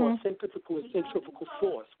what we call centrifugal and centrifugal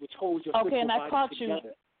force, which holds your physical body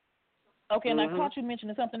together. And I caught you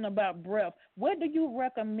mentioning something about breath. What do you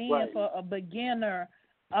recommend for a beginner?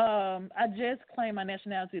 I just claimed my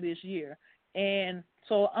nationality this year, and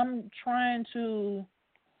so I'm trying to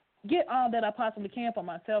get all that I possibly can for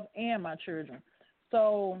myself and my children.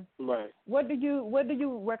 So, what do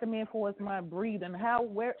you recommend for as my breathing?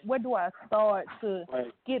 Where do I start to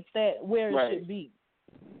get that where it should be?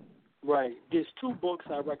 Right. There's two books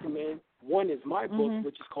I recommend. One is my book,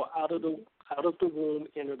 which is called Out of the Womb,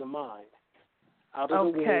 Enter the Mind. Out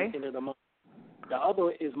of the Womb, Enter the Mind. The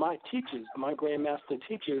other is my Grandmaster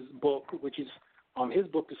Teacher's book, which is his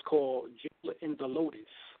book is called Jewel in the Lotus.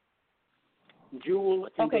 Jewel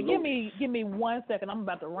in the Lotus. Give me 1 second. I'm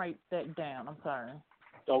about to write that down. I'm sorry.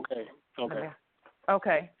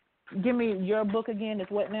 Okay. Give me your book again.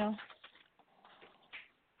 It's what now?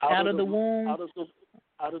 Out of the Womb.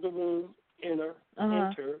 Out of the Womb, enter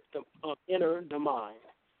the mind.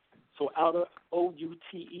 So outer,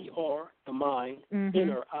 O-U-T-E-R, the mind,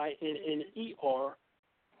 inner, I-N-N-E-R.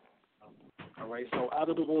 All right, so out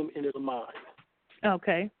of the womb, enter the mind.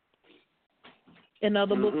 Okay.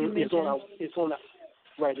 Another book you mentioned? It's on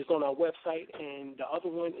our website, and the other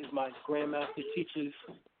one is my Grandmaster Teacher's,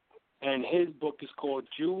 and his book is called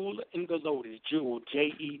Jewel in the Lotus. Jewel,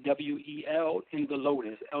 Jewel in the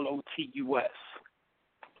Lotus, Lotus.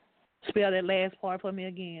 Spell that last part for me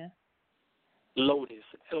again. Lotus,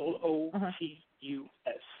 Lotus.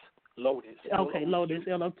 Lotus. Okay, Lotus,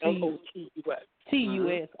 Lotus.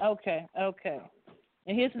 T-U-S. Okay.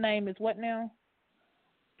 And his name is what now?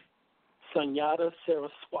 Sunyata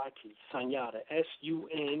Saraswati. Sunyata,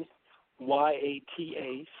 S-U-N-Y-A-T-A,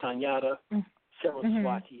 Sunyata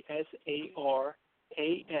Saraswati,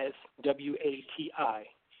 S-A-R-A-S-W-A-T-I.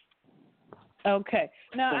 Okay.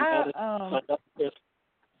 Now,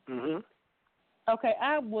 Okay,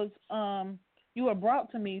 I was you were brought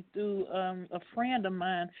to me through a friend of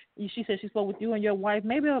mine. She said she spoke with you and your wife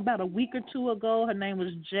maybe about a week or two ago. Her name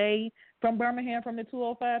was Jay from Birmingham, from the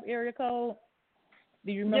 205 area code.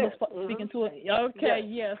 Do you remember speaking to her? Okay,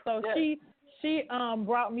 yeah. So she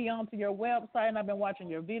brought me onto your website, and I've been watching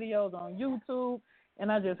your videos on YouTube,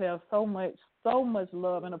 and I just have so much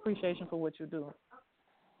love and appreciation for what you do.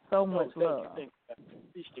 So much love. Thank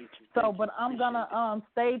you. So, but I'm gonna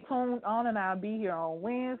stay tuned on, and I'll be here on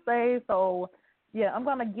Wednesday. So, yeah, I'm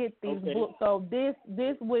gonna get these books. So this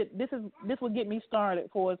would get me started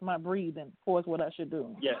for my breathing, for what I should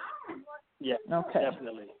do. Yes. Yeah. Okay.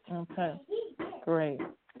 Definitely. Okay. Great.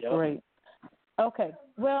 Yep. Great. Okay.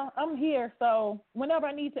 Well, I'm here. So whenever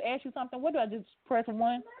I need to ask you something, what do I just press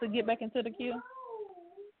 1 to get back into the queue?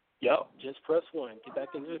 Yep. Just press 1. Get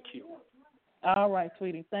back into the queue. All right,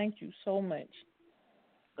 sweetie. Thank you so much.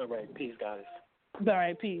 All right. Peace, guys. All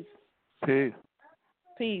right. Peace. Peace.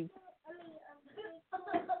 Peace.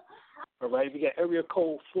 All right. We got area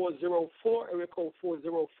code 404. Area code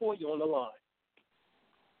 404. You're on the line.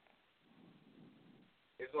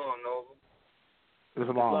 It's on, Nova. It's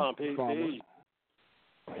on. Peace.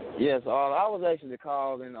 Yes, I was actually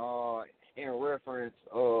calling in reference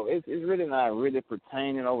of it's really not really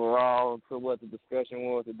pertaining overall to what the discussion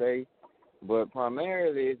was today, but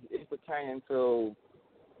primarily it's pertaining to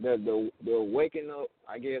the waking up,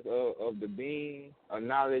 I guess, of the being,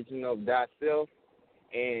 acknowledging of thyself,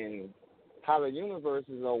 and how the universe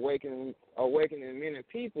is awakening many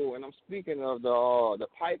people. And I'm speaking of the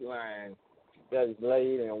pipeline that is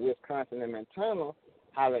laid in Wisconsin and Montana,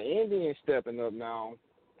 how the Indians stepping up now,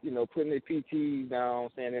 putting their PTs down,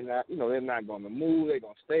 saying they're not going to move, they're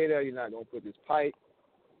going to stay there, you're not going to put this pipe,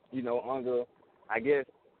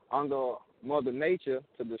 under Mother Nature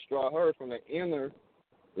to destroy her from the inner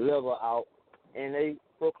level out, and they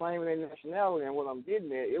proclaiming their nationality. And what I'm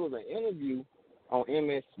getting at, it was an interview on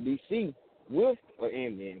MSNBC with an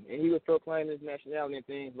Indian, and he was proclaiming his nationality and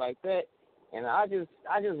things like that. And I'm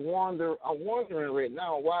wondering right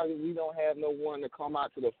now why we don't have no one to come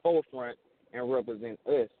out to the forefront and represent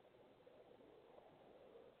us.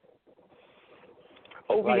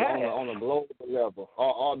 On a global level,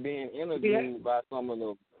 or being interviewed by some of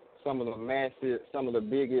the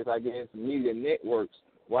biggest, I guess, media networks,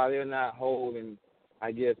 while they're not holding,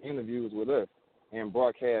 I guess, interviews with us and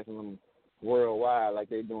broadcasting them worldwide like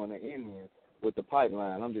they're doing the Indians with the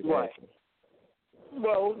pipeline. I'm just asking.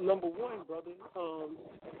 Well, number one, brother,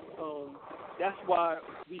 that's why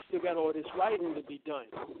we still got all this writing to be done.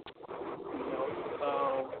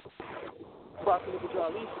 Prophet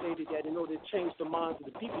Ali stated that in order to change the minds of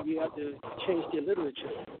the people, you have to change their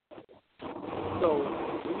literature. So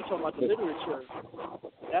when you talk about the literature,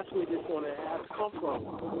 that's where this going to have to come from.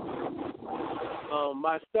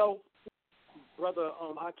 Myself, brother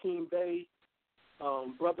Hakeem Bey,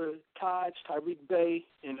 brother Taj, Tariq Bey,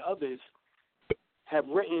 and others have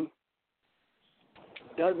written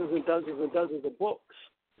dozens and dozens and dozens of books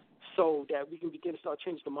so that we can begin to start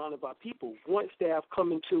changing the mind of our people. Once they have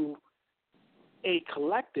come into a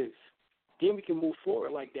collective then we can move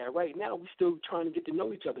forward like that. Right now, we're still trying to get to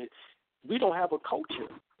know each other. We don't have a culture.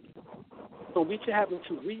 So we're having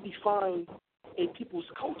to redefine a people's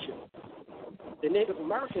culture. The Native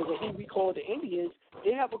Americans, or who we call the Indians,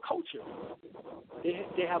 they have a culture.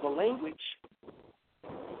 They have a language.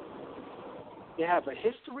 They have a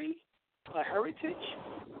history, a heritage.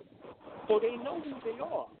 So they know who they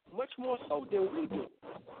are, much more so than we do.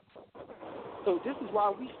 So this is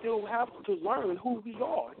why we still have to learn who we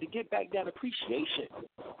are to get back that appreciation.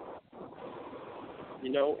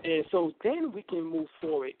 And so then we can move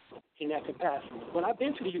forward in that capacity. When I've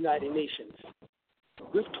been to the United Nations,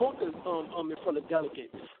 we've talked in front of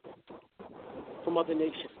delegates from other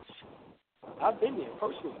nations. I've been there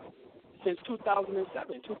personally since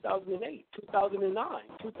 2007, 2008, 2009,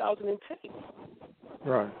 2010.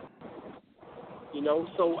 Right.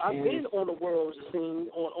 So I've been on the world scene,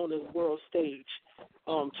 on the world stage,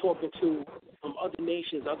 talking to other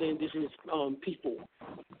nations, other indigenous people.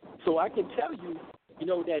 So I can tell you,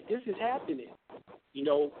 that this is happening.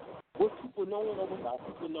 What people know or without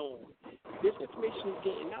people know, this information is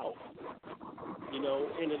getting out.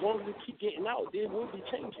 And as long as it keep getting out, there will be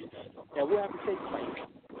changes that will have to take place.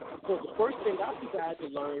 So the first thing our people have to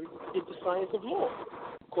learn is the science of law,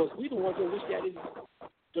 because we the ones in which that is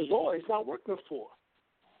the law is not working for.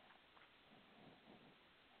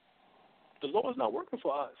 The law is not working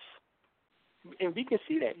for us. And we can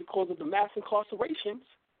see that because of the mass incarcerations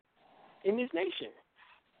in this nation.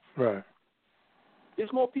 Right.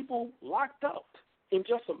 There's more people locked up in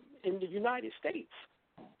the United States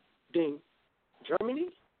than Germany,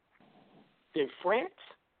 than France,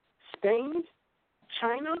 Spain,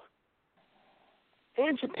 China,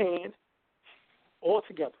 and Japan all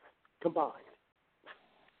together, combined.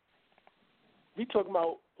 We're talking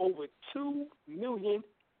about over 2 million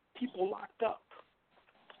people locked up,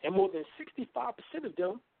 and more than 65% of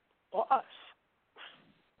them are us.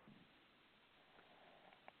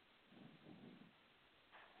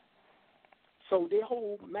 So their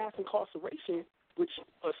whole mass incarceration, which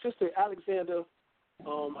Sister Alexander,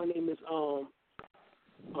 her name is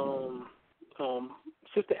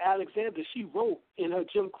Sister Alexander, she wrote in her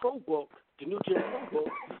Jim Crow book, the new Jim Crow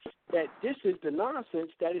book, that this is the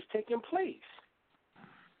nonsense that is taking place.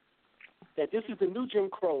 That this is the new Jim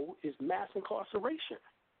Crow, is mass incarceration.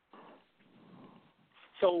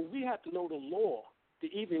 So we have to know the law to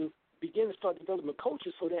even begin to start developing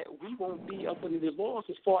culture so that we won't be up under the laws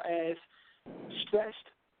as far as stressed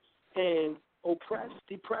and oppressed,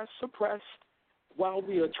 depressed, suppressed, while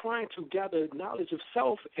we are trying to gather knowledge of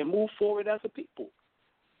self and move forward as a people.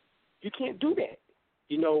 You can't do that,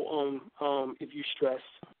 if you're stressed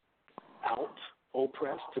out,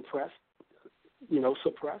 oppressed, depressed,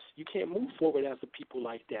 suppressed. You can't move forward as a people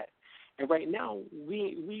like that. And right now,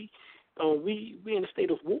 we in a state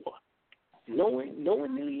of war,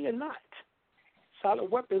 knowingly or not. Silent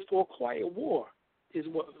weapons for a quiet war is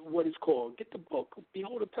what it's called. Get the book,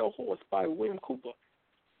 Behold a Pale Horse by William Cooper.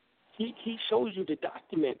 He shows you the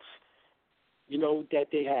documents, that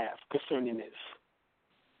they have concerning this.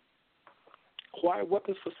 Quiet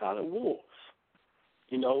weapons for silent wars.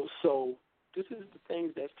 So this is the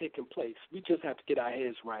things that's taking place. We just have to get our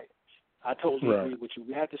heads right. I totally agree with you.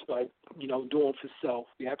 We have to start, doing for self.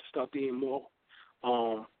 We have to start being more,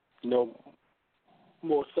 more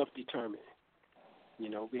self-determined.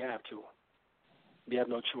 We have to. We have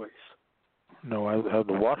no choice. No, as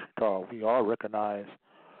the Washita, we are recognized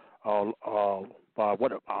by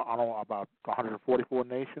what, I don't know, about 144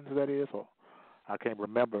 nations that is, or I can't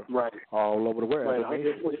remember. Right. All over the world. Right,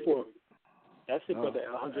 144. That's it, brother,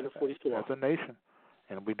 144. That's a nation.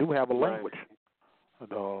 And we do have a language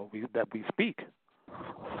that we speak.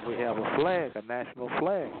 We have a flag, a national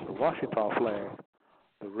flag, the Washita flag,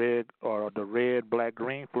 the red, black,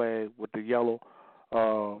 green flag with the yellow,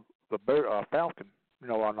 the bird, falcon,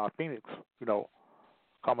 on our phoenix,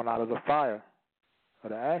 coming out of the fire, of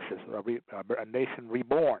the ashes, a nation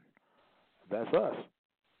reborn. That's us.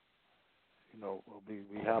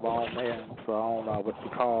 We have our own names, our own what we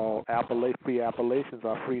call free appellations,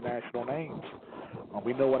 our free national names.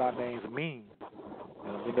 We know what our names mean,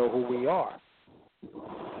 and we know who we are.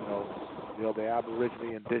 The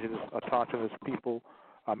Aboriginal, indigenous, autochthonous people,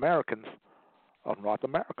 Americans of North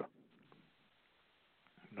America.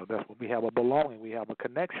 That's what we have, a belonging. We have a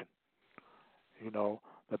connection. The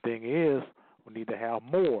thing is, we need to have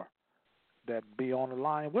more that be on the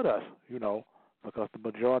line with us, because the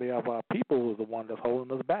majority of our people is the one that's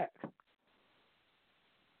holding us back.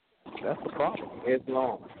 That's the problem. It's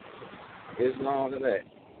long to that.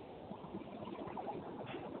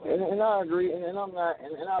 And I agree, and I'm not,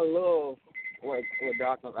 and I love what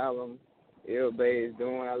Dr. Alim El-Bey is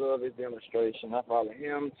doing. I love his demonstration. I follow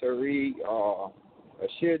him, Tariq,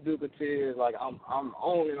 Ashir Dukatir. Like I'm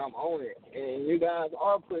on it. And you guys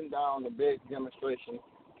are putting down the best demonstration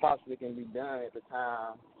possibly can be done at the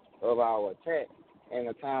time of our attack and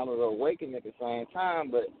the time of the awakening at the same time.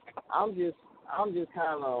 But I'm just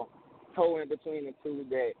kind of towing between the two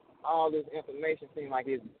that all this information seems like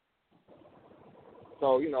it's.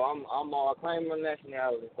 So, you know, I'm claiming my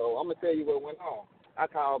nationality. So I'm going to tell you what went on. I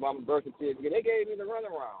called my birth certificate. They gave me the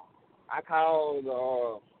runaround. I called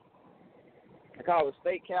the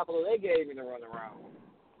state capitol. They gave me the runaround.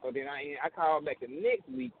 So then I called back the next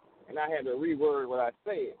week, and I had to reword what I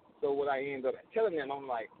said. So what I ended up telling them, I'm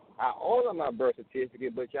like, I ordered my birth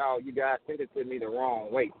certificate, but you guys sent it to me the wrong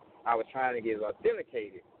way. I was trying to get it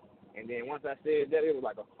authenticated. And then once I said that, it was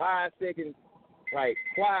like a 5-second,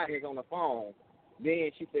 quietness on the phone.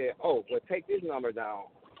 Then she said, oh, well, take this number down.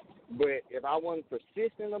 But if I wasn't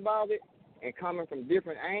persistent about it and coming from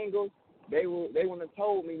different angles, they wouldn't have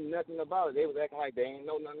told me nothing about it. They was acting like they ain't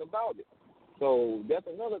know nothing about it. So that's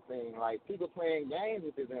another thing. Like, people playing games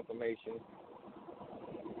with this information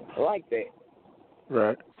like that.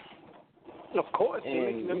 Right. Of course.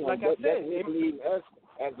 And, like I said, it leaves us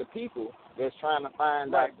as the people that's trying to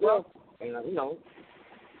find ourselves. And, like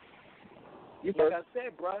I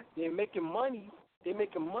said, bro, they're making money. They're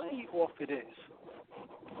making money off of this.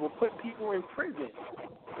 We'll put people in prison.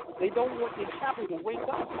 They don't want their capital to wake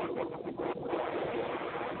up.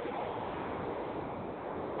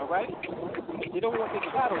 All right? They don't want their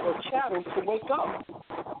chattel to wake up.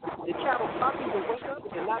 The chattel property to wake up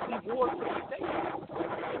and not be ward for the state.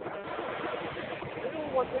 They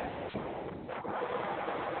don't want that.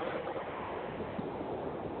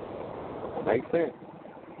 Makes sense.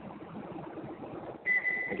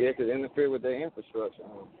 I guess it interfered with their infrastructure.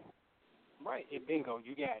 Right, and bingo,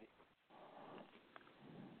 you got it.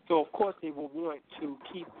 So, of course, they will want to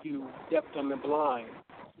keep you deaf, dumb, and blind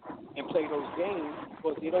and play those games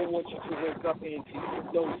because they don't want you to wake up and to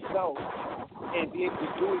know yourself and be able to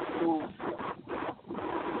do it through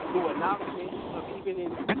announcements of even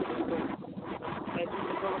in as you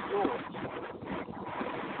develop yours.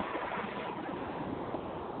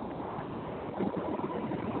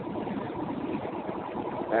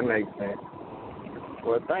 That makes sense.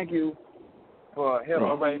 Well, thank you for helping.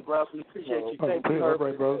 All right, bro. We appreciate you. Thank you. All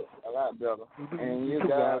right, brother. A lot, brother. And you too,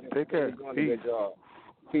 guys, take care. doing a good job.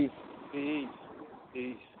 Peace. Peace.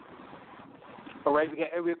 All right, we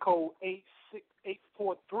got area code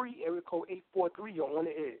 843. Area code 843. You're on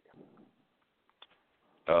the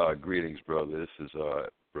air. Greetings, brother. This is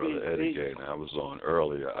Brother Ed again. I was on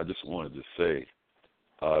earlier. I just wanted to say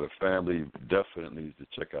the family definitely needs to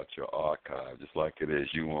check out your archive, just like it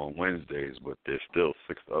is you on Wednesdays, but there's still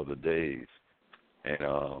 6 other days.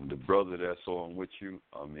 And the brother that's on with you,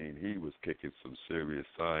 I mean, he was kicking some serious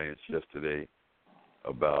science yesterday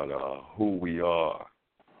about who we are.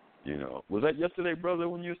 You know, was that yesterday, brother,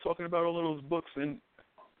 when you was talking about all of those books? That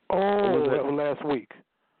was last week.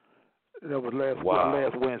 That was last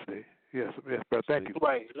Wednesday. Yes, brother. Thank you.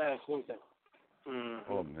 Right, last Wednesday.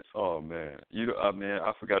 Mm-hmm. Oh man!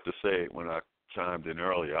 I forgot to say it when I chimed in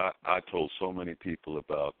earlier. I told so many people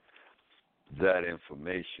about that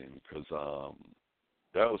information because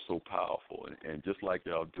that was so powerful. And just like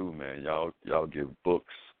y'all do, man, y'all give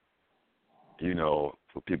books, you know,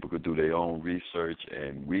 for people to do their own research,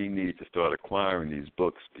 and we need to start acquiring these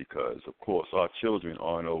books because, of course, our children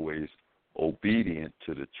aren't always obedient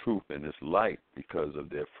to the truth and this light because of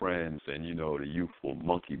their friends and, you know, the youthful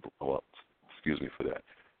excuse me for that.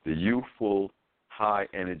 The youthful,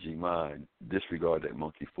 high-energy mind disregard that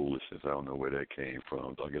monkey foolishness. I don't know where that came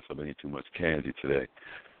from. I guess I've been eating too much candy today.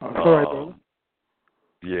 All right, brother.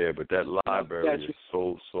 Yeah, but that library is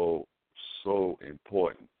so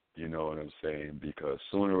important, you know what I'm saying, because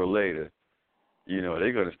sooner or later, you know,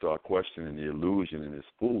 they're going to start questioning the illusion and this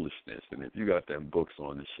foolishness. And if you got them books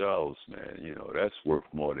on the shelves, man, you know, that's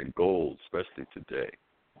worth more than gold, especially today.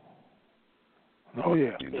 Oh,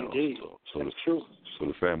 yeah. You know, indeed. That's true. So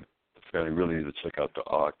the family really needs to check out the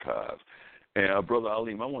archive. And, Brother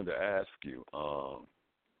Alim, I wanted to ask you,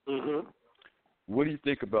 what do you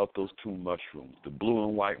think about those 2 mushrooms, the blue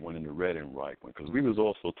and white one and the red and white one? Because we was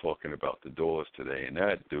also talking about the doors today, and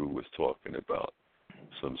that dude was talking about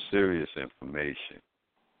some serious information,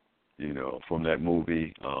 you know, from that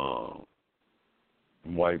movie,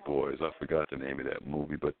 White Boys. I forgot the name of that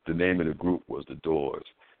movie, but the name of the group was The Doors,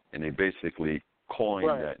 and they basically coined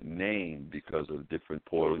that name because of different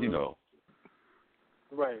portals, you know.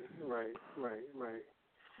 Right. Right.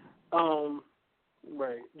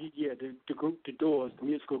 Yeah, the group, The Doors, the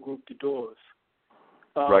musical group, The Doors.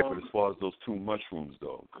 Right, but as far as those two mushrooms,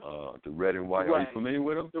 though, the red and white, are you familiar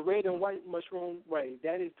with them? The red and white mushroom, right,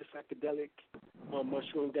 that is the psychedelic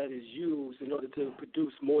mushroom that is used in order to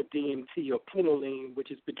produce more DMT or pinoline,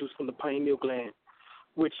 which is produced from the pineal gland,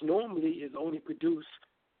 which normally is only produced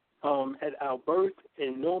at our birth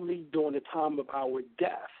and normally during the time of our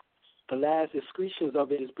death. The last excretions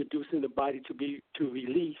of it is produced in the body to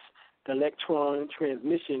release the electron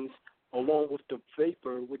transmissions along with the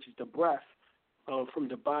vapor, which is the breath, from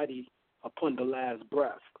the body upon the last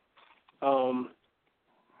breath.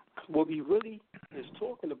 What we really is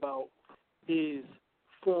talking about is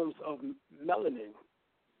forms of melanin,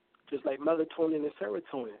 just like melatonin and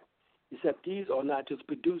serotonin, except these are not just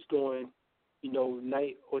produced during,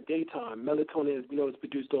 night or daytime. Melatonin is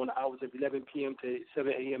produced during the hours of 11 p.m. to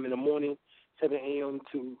 7 a.m. in the morning. 7 a.m.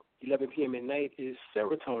 to 11 p.m. at night is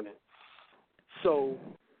serotonin. So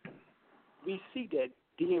we see that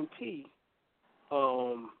DMT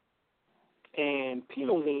and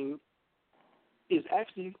pinoline is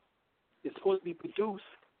supposed to be produced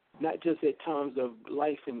not just at times of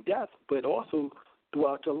life and death, but also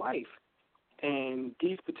throughout your life. And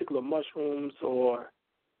these particular mushrooms or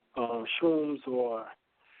shrooms or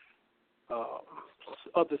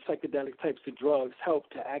other psychedelic types of drugs help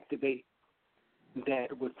to activate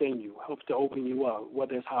that within you, helps to open you up,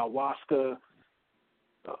 whether it's ayahuasca,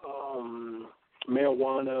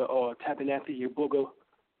 marijuana, or tapping into your booger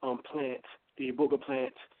plant, the iboga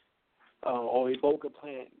plant, or iboga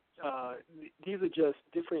plant. These are just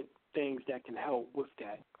different things that can help with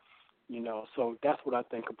that, So that's what I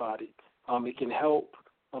think about it. It can help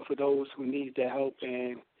for those who need the help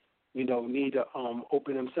and, need to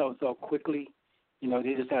open themselves up quickly.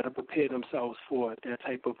 They just have to prepare themselves for that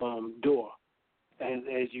type of door,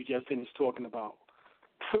 as you just finished talking about.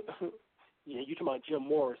 Yeah, you're talking about Jim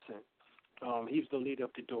Morrison. He's the leader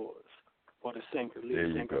of the Doors, or the singer,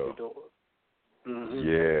 lead singer of the Doors. Mm-hmm.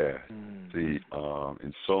 Yeah. See,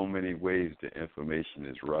 in so many ways the information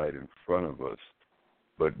is right in front of us,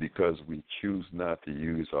 but because we choose not to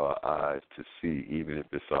use our eyes to see, even if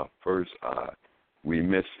it's our first eye, we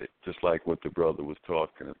miss it. Just like what the brother was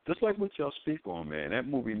talking, just like what y'all speak on, man. That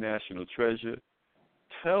movie National Treasure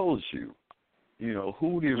tells you,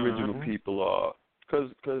 who the original people are.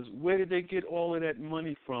 Because where did they get all of that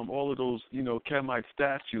money from? All of those, Kamite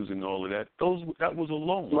statues and all of that. That was a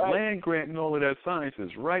loan, land grant, and all of that science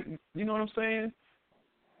is right. You know what I'm saying?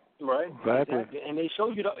 Right. Exactly. And they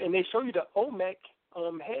show you the Olmec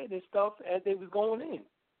head and stuff as they was going in.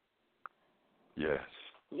 Yes.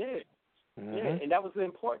 Yeah. Mm-hmm. Yeah, and that was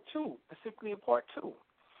in part 2, specifically in part 2.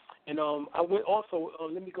 And I went also.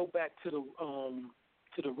 Let me go back to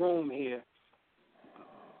the room here.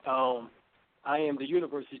 I Am the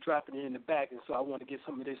Universe is dropping it in the back, and so I want to get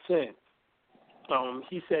some of this in.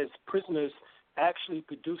 He says prisoners actually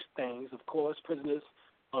produce things. Of course, prisons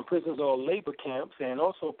are labor camps, and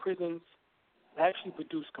also prisons actually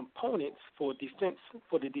produce components for the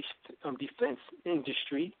defense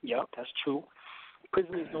industry. Yep, that's true.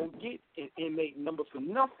 Prisoners don't get an inmate number for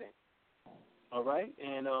nothing. All right,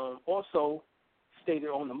 and also stated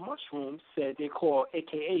on the mushrooms said they call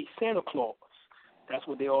AKA Santa Claus. That's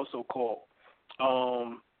what they also call.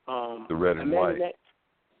 The red and white.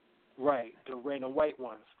 Right, the red and white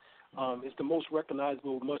ones. It's the most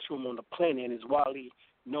recognizable mushroom on the planet and is widely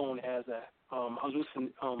known as a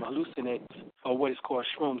hallucinant, or what is called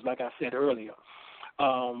shrooms, like I said earlier.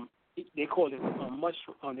 They call it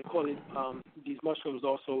mushroom. They call it these mushrooms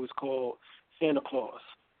also is called Santa Claus.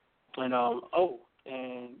 And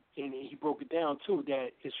and he broke it down too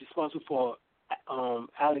that it's responsible for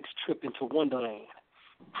Alex trip into Wonderland.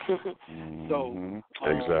 So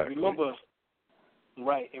exactly. Remember,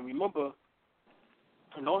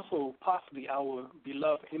 and also possibly our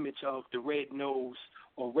beloved image of the red nose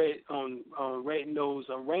or red nose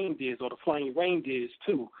reindeers or the flying reindeers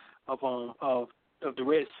too of the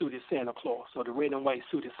red suited Santa Claus or the red and white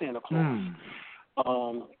suited Santa Claus.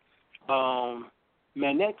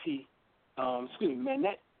 Manita.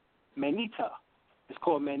 It's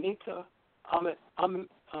called Manita.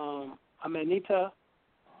 Amanita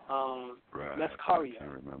Muscaria. I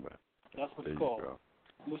remember. That's what it's called.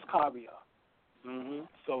 Muscaria. Mm-hmm.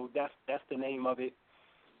 So that's the name of it.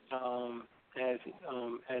 As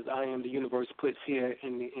I Am the Universe puts here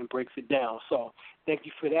and breaks it down. So thank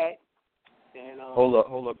you for that. And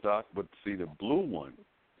hold up, Doc. But see, the blue one,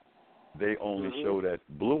 they only show that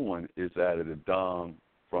blue one is out of the dung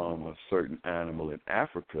from a certain animal in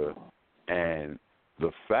Africa, and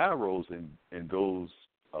the pharaohs and those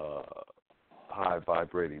high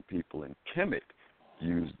vibrating people in Kemet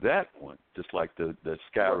use that one, just like the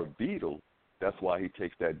scarab beetle That's why he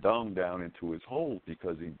takes that dung down into his hole,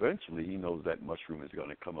 because eventually he knows that mushroom is going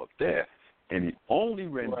to come up there. And the only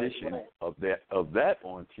rendition of that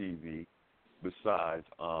on TV, besides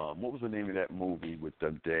what was the name of that movie with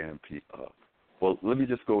the damn people? Well, let me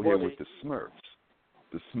just go here with the Smurfs.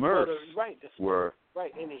 The Smurfs were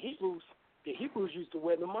right, and the Hebrews used to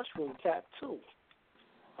wear the mushroom cap too.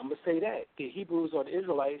 I'm gonna say that the Hebrews or the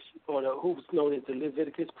Israelites or who was known as the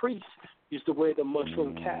Leviticus priests used to wear the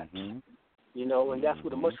mushroom caps. You know, and that's where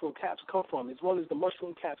the mushroom caps come from, as well as the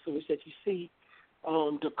mushroom caps in which that you see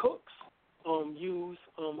the cooks use,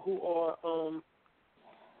 who are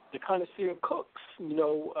the connoisseur cooks. You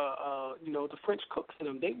know, the French cooks in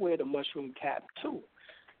them, they wear the mushroom cap too.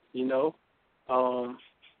 You know,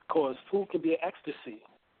 cause food can be an ecstasy.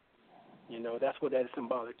 You know, that's what that is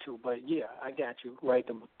symbolic too. But yeah, I got you right.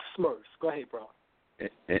 The Smurfs. Go ahead, bro.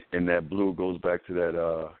 And that blue goes back to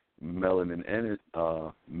that melanin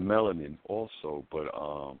also. But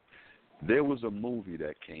there was a movie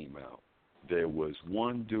that came out. There was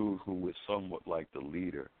one dude who was somewhat like the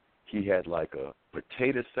leader. He had like a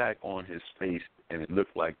potato sack on his face, and it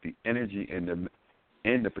looked like the energy in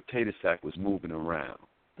the potato sack was moving around.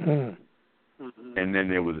 And then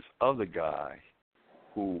there was this other guy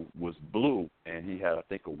who was blue, and he had, I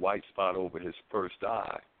think, a white spot over his first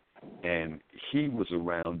eye. And he was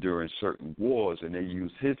around during certain wars, and they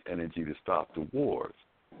used his energy to stop the wars.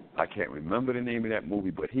 I can't remember the name of that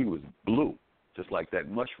movie, but he was blue, just like that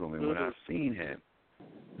mushroom. And when I seen him,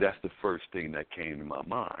 that's the first thing that came to my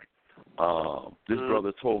mind. This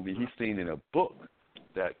brother told me he's seen in a book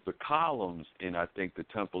that the columns in, I think, the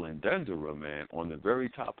temple in Dendera, man, on the very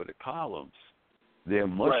top of the columns, there are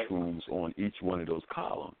mushrooms on each one of those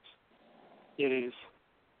columns. It is.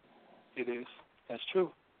 That's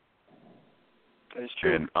true. That's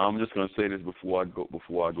true. And I'm just going to say this before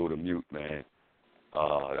I go to mute, man.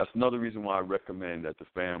 That's another reason why I recommend that the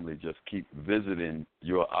family just keep visiting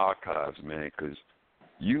your archives, man, because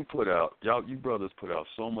you brothers put out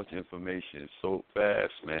so much information so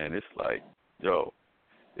fast, man. It's like, yo,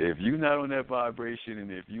 if you're not on that vibration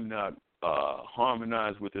and if you're not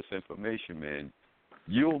harmonized with this information, man,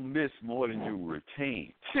 you'll miss more than you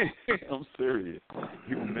retain. I'm serious.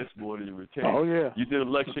 You'll miss more than you retain. Oh, yeah. You did a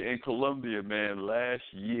lecture in Columbia, man, last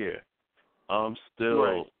year. I'm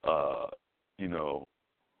still,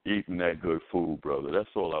 eating that good food, brother. That's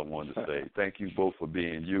all I wanted to say. Thank you both for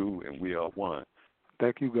being you, and we are one.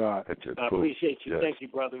 Thank you, God. I appreciate you. Yes. Thank you,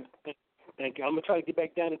 brother. Thank you. I'm going to try to get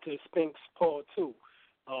back down into the Sphinx part, too.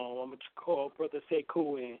 I'm going to call Brother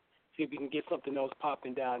Sekou and see if we can get something else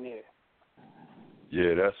popping down there.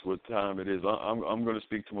 Yeah, that's what time it is. I'm going to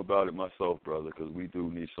speak to him about it myself, brother, because we do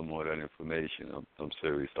need some more of that information. I'm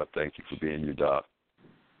serious. I thank you for being you, Doc.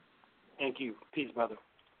 Thank you. Peace, brother.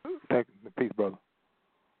 Peace, brother.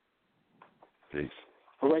 Peace.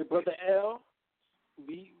 All right, Brother L,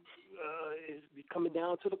 we coming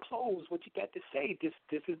down to the close. What you got to say? This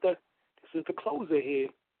is the closer here.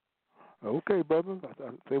 Okay, brother. I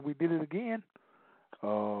say we did it again.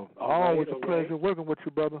 Always a pleasure working with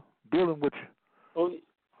you, brother. Dealing with you.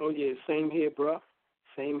 Oh yeah, same here, bro.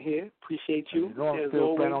 Same here. Appreciate you. You know I'm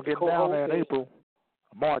still planning on getting down there in April,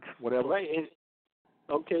 March, whatever. Right, and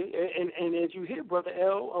as you hear, Brother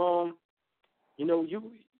L, you're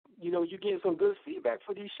getting some good feedback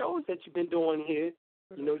for these shows that you've been doing here.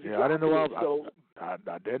 I didn't know.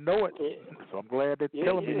 I didn't know it, so I'm glad they're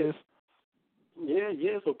telling me this.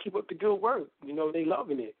 Yeah. So keep up the good work. They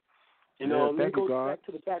loving it. Let me go back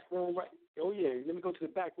to the back room right. Oh yeah, let me go to the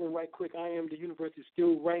back room right quick. I am the universe is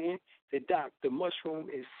still writing. Said, Doc, the mushroom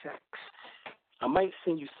is sex. I might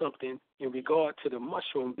send you something in regard to the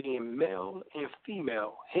mushroom being male and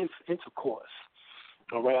female, hence intercourse.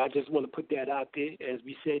 All right, I just want to put that out there. As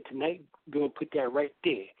we said tonight, we're going to put that right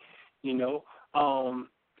there,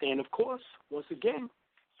 And, of course, once again,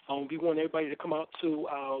 we want everybody to come out to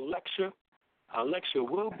our lecture. Our lecture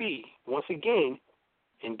will be, once again,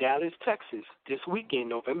 in Dallas, Texas, this weekend,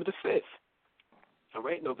 November the 5th. All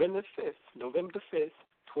right, November the 5th,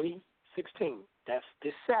 2016. That's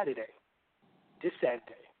this Saturday.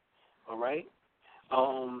 All right?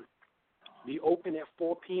 We open at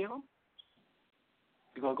 4 p.m.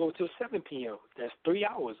 We're going to go till 7 p.m. That's 3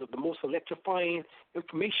 hours of the most electrifying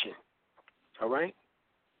information. All right?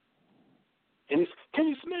 And it's, can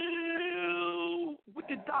you smell what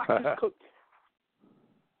the doctors cooked?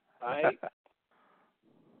 All right?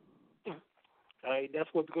 All right, that's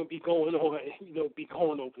what's going to be going on, be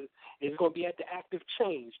going over. It's going to be at the Active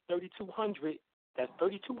Change, 3200. That's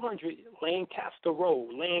 3200 Lancaster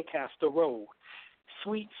Road,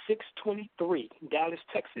 Suite 623, Dallas,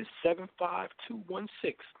 Texas,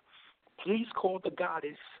 75216. Please call the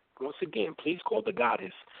goddess Once again, please call the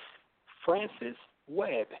goddess, Frances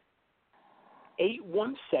Webb,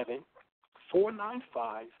 817-495-5666.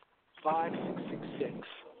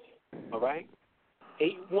 All right?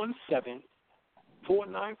 817-495-5666.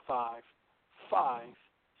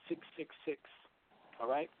 All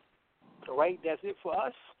right? All right, that's it for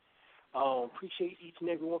us. Appreciate each and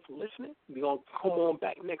everyone for listening. We're going to come on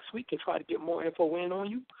back next week and try to get more info in on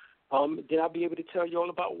you. Then I'll be able to tell you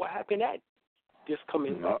all about what happened at this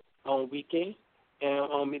coming weekend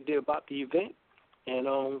and about the event. And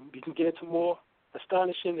we can get into more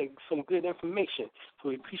astonishing and some good information. So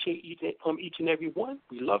we appreciate each and every one.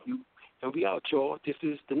 We love you. And we out, y'all. This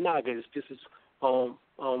is the Nagas. This is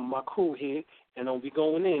my crew here. And we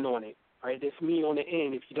going in on it. All right, that's me on the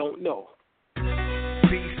end if you don't know.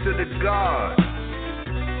 Peace to the God.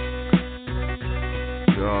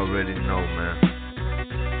 You already know, man.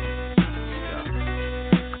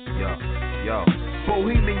 Yo.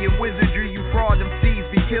 Bohemian wizardry, you fraud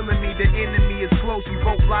MCs be killing me. The enemy is close, we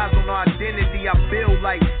both lies on our identity. I build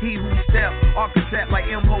like he who stepped, architect like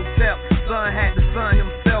Imhotep. Son had the sun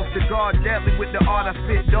himself, the God deadly with the art. I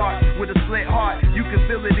spit dark with a slit heart. You can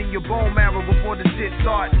feel it in your bone marrow before the shit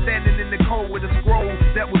starts. Standing in the cold with a scroll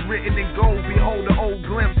that was written in gold. Behold the old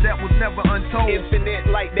glimpse that was never untold. Infinite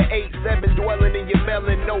like the 8-7 dwelling in your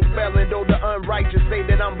melon. No felon, though the unrighteous say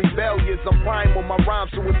that I'm rebellious. I'm prime with my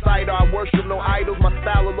rhymes suicidal. I worship no idols. My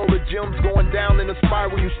style of load of gems going down in a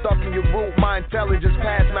spiral. You stuck in your root. My intelligence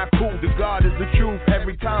past my cool. The God is the truth.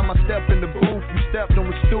 Every time I step in the booth, you stepped on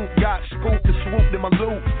the stoop. Got scooped and swooped in my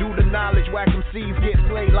loot. Do the knowledge, whack them seeds, get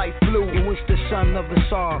played like flute. In which the son of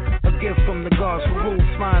us all, a gift from the gods who rule,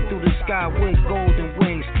 flying through the sky with golden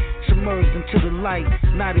wings. Submerged into the light,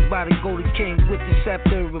 knighted by the golden king with the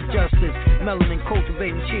scepter of justice. Melanin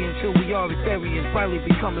cultivating chi until we are Ethereans, brightly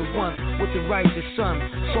becoming one with the righteous sun.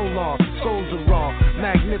 Solar, souls are raw,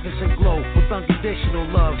 magnificent glow with unconditional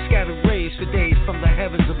love. Scattered rays for days from the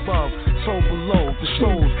heavens above. Soul below, the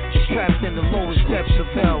souls is trapped in the lowest depths of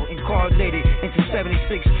hell, incarnated into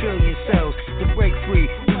 76 trillion cells. To break free,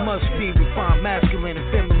 we must be refined, masculine and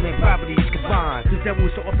feminine properties combined. The devil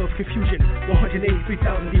is the author of confusion,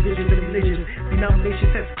 183,000 divisions and religions,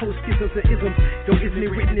 denominations, sects, codes, schisms, and isms. Though isn't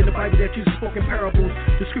it written in the Bible that Jesus spoke in parables?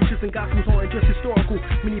 The scriptures and gospels aren't just historical.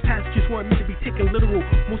 Many passages weren't meant to be taken literal.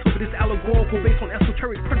 Most of it is allegorical, based on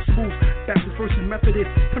esoteric principles. Baptist versus Methodist,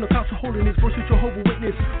 Pentecostal holiness versus Jehovah's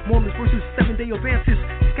Witness, Mormons versus Seventh-day Adventists,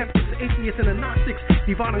 skeptics, atheists, and agnostics,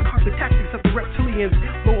 divine and cosmic tactics of the reptilians,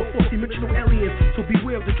 lower fourth-dimensional aliens. So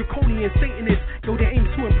beware of the draconian Satanists. Though their aim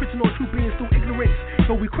is to imprison all true beings through ignorance.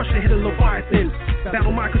 Though we crush the head of Leviathan,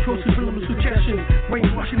 battle mind control, subliminal suggestion,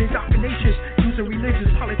 brainwashing indoctrination, using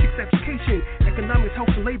religions, politics, education, economics,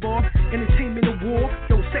 health and labor, entertainment and war,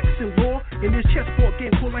 yo, sex and law. In this chessboard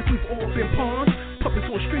game called life, we've all been pawns. Puppets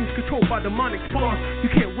on strings controlled by demonic spawns. You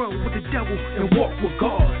can't run with the devil and walk with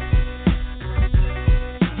God.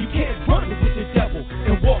 You can't run with the devil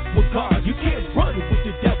and walk with God. You can't run with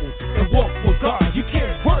the devil and walk with God. You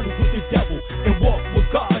can't run with the devil and walk with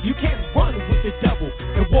God. You can't run with the devil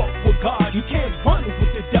and walk with God. You can't run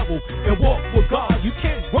with the devil and walk with God. You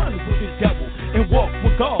can't run with the devil and walk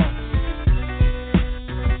with God.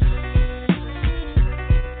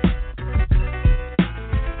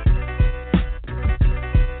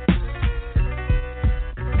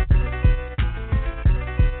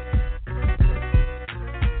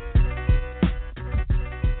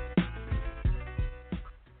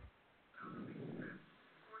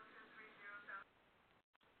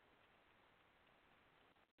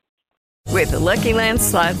 With the Lucky Land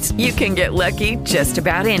Slots, you can get lucky just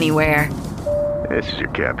about anywhere. This is your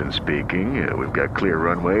captain speaking. We've got clear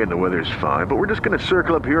runway and the weather's fine, but we're just going to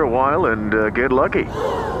circle up here a while and get lucky.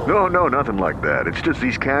 No, nothing like that. It's just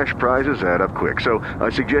these cash prizes add up quick. So I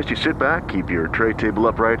suggest you sit back, keep your tray table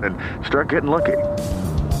upright, and start getting lucky.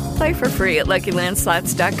 Play for free at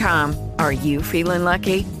LuckyLandSlots.com. Are you feeling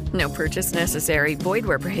lucky? No purchase necessary. Void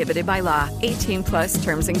where prohibited by law. 18+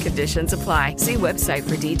 terms and conditions apply. See website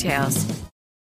for details.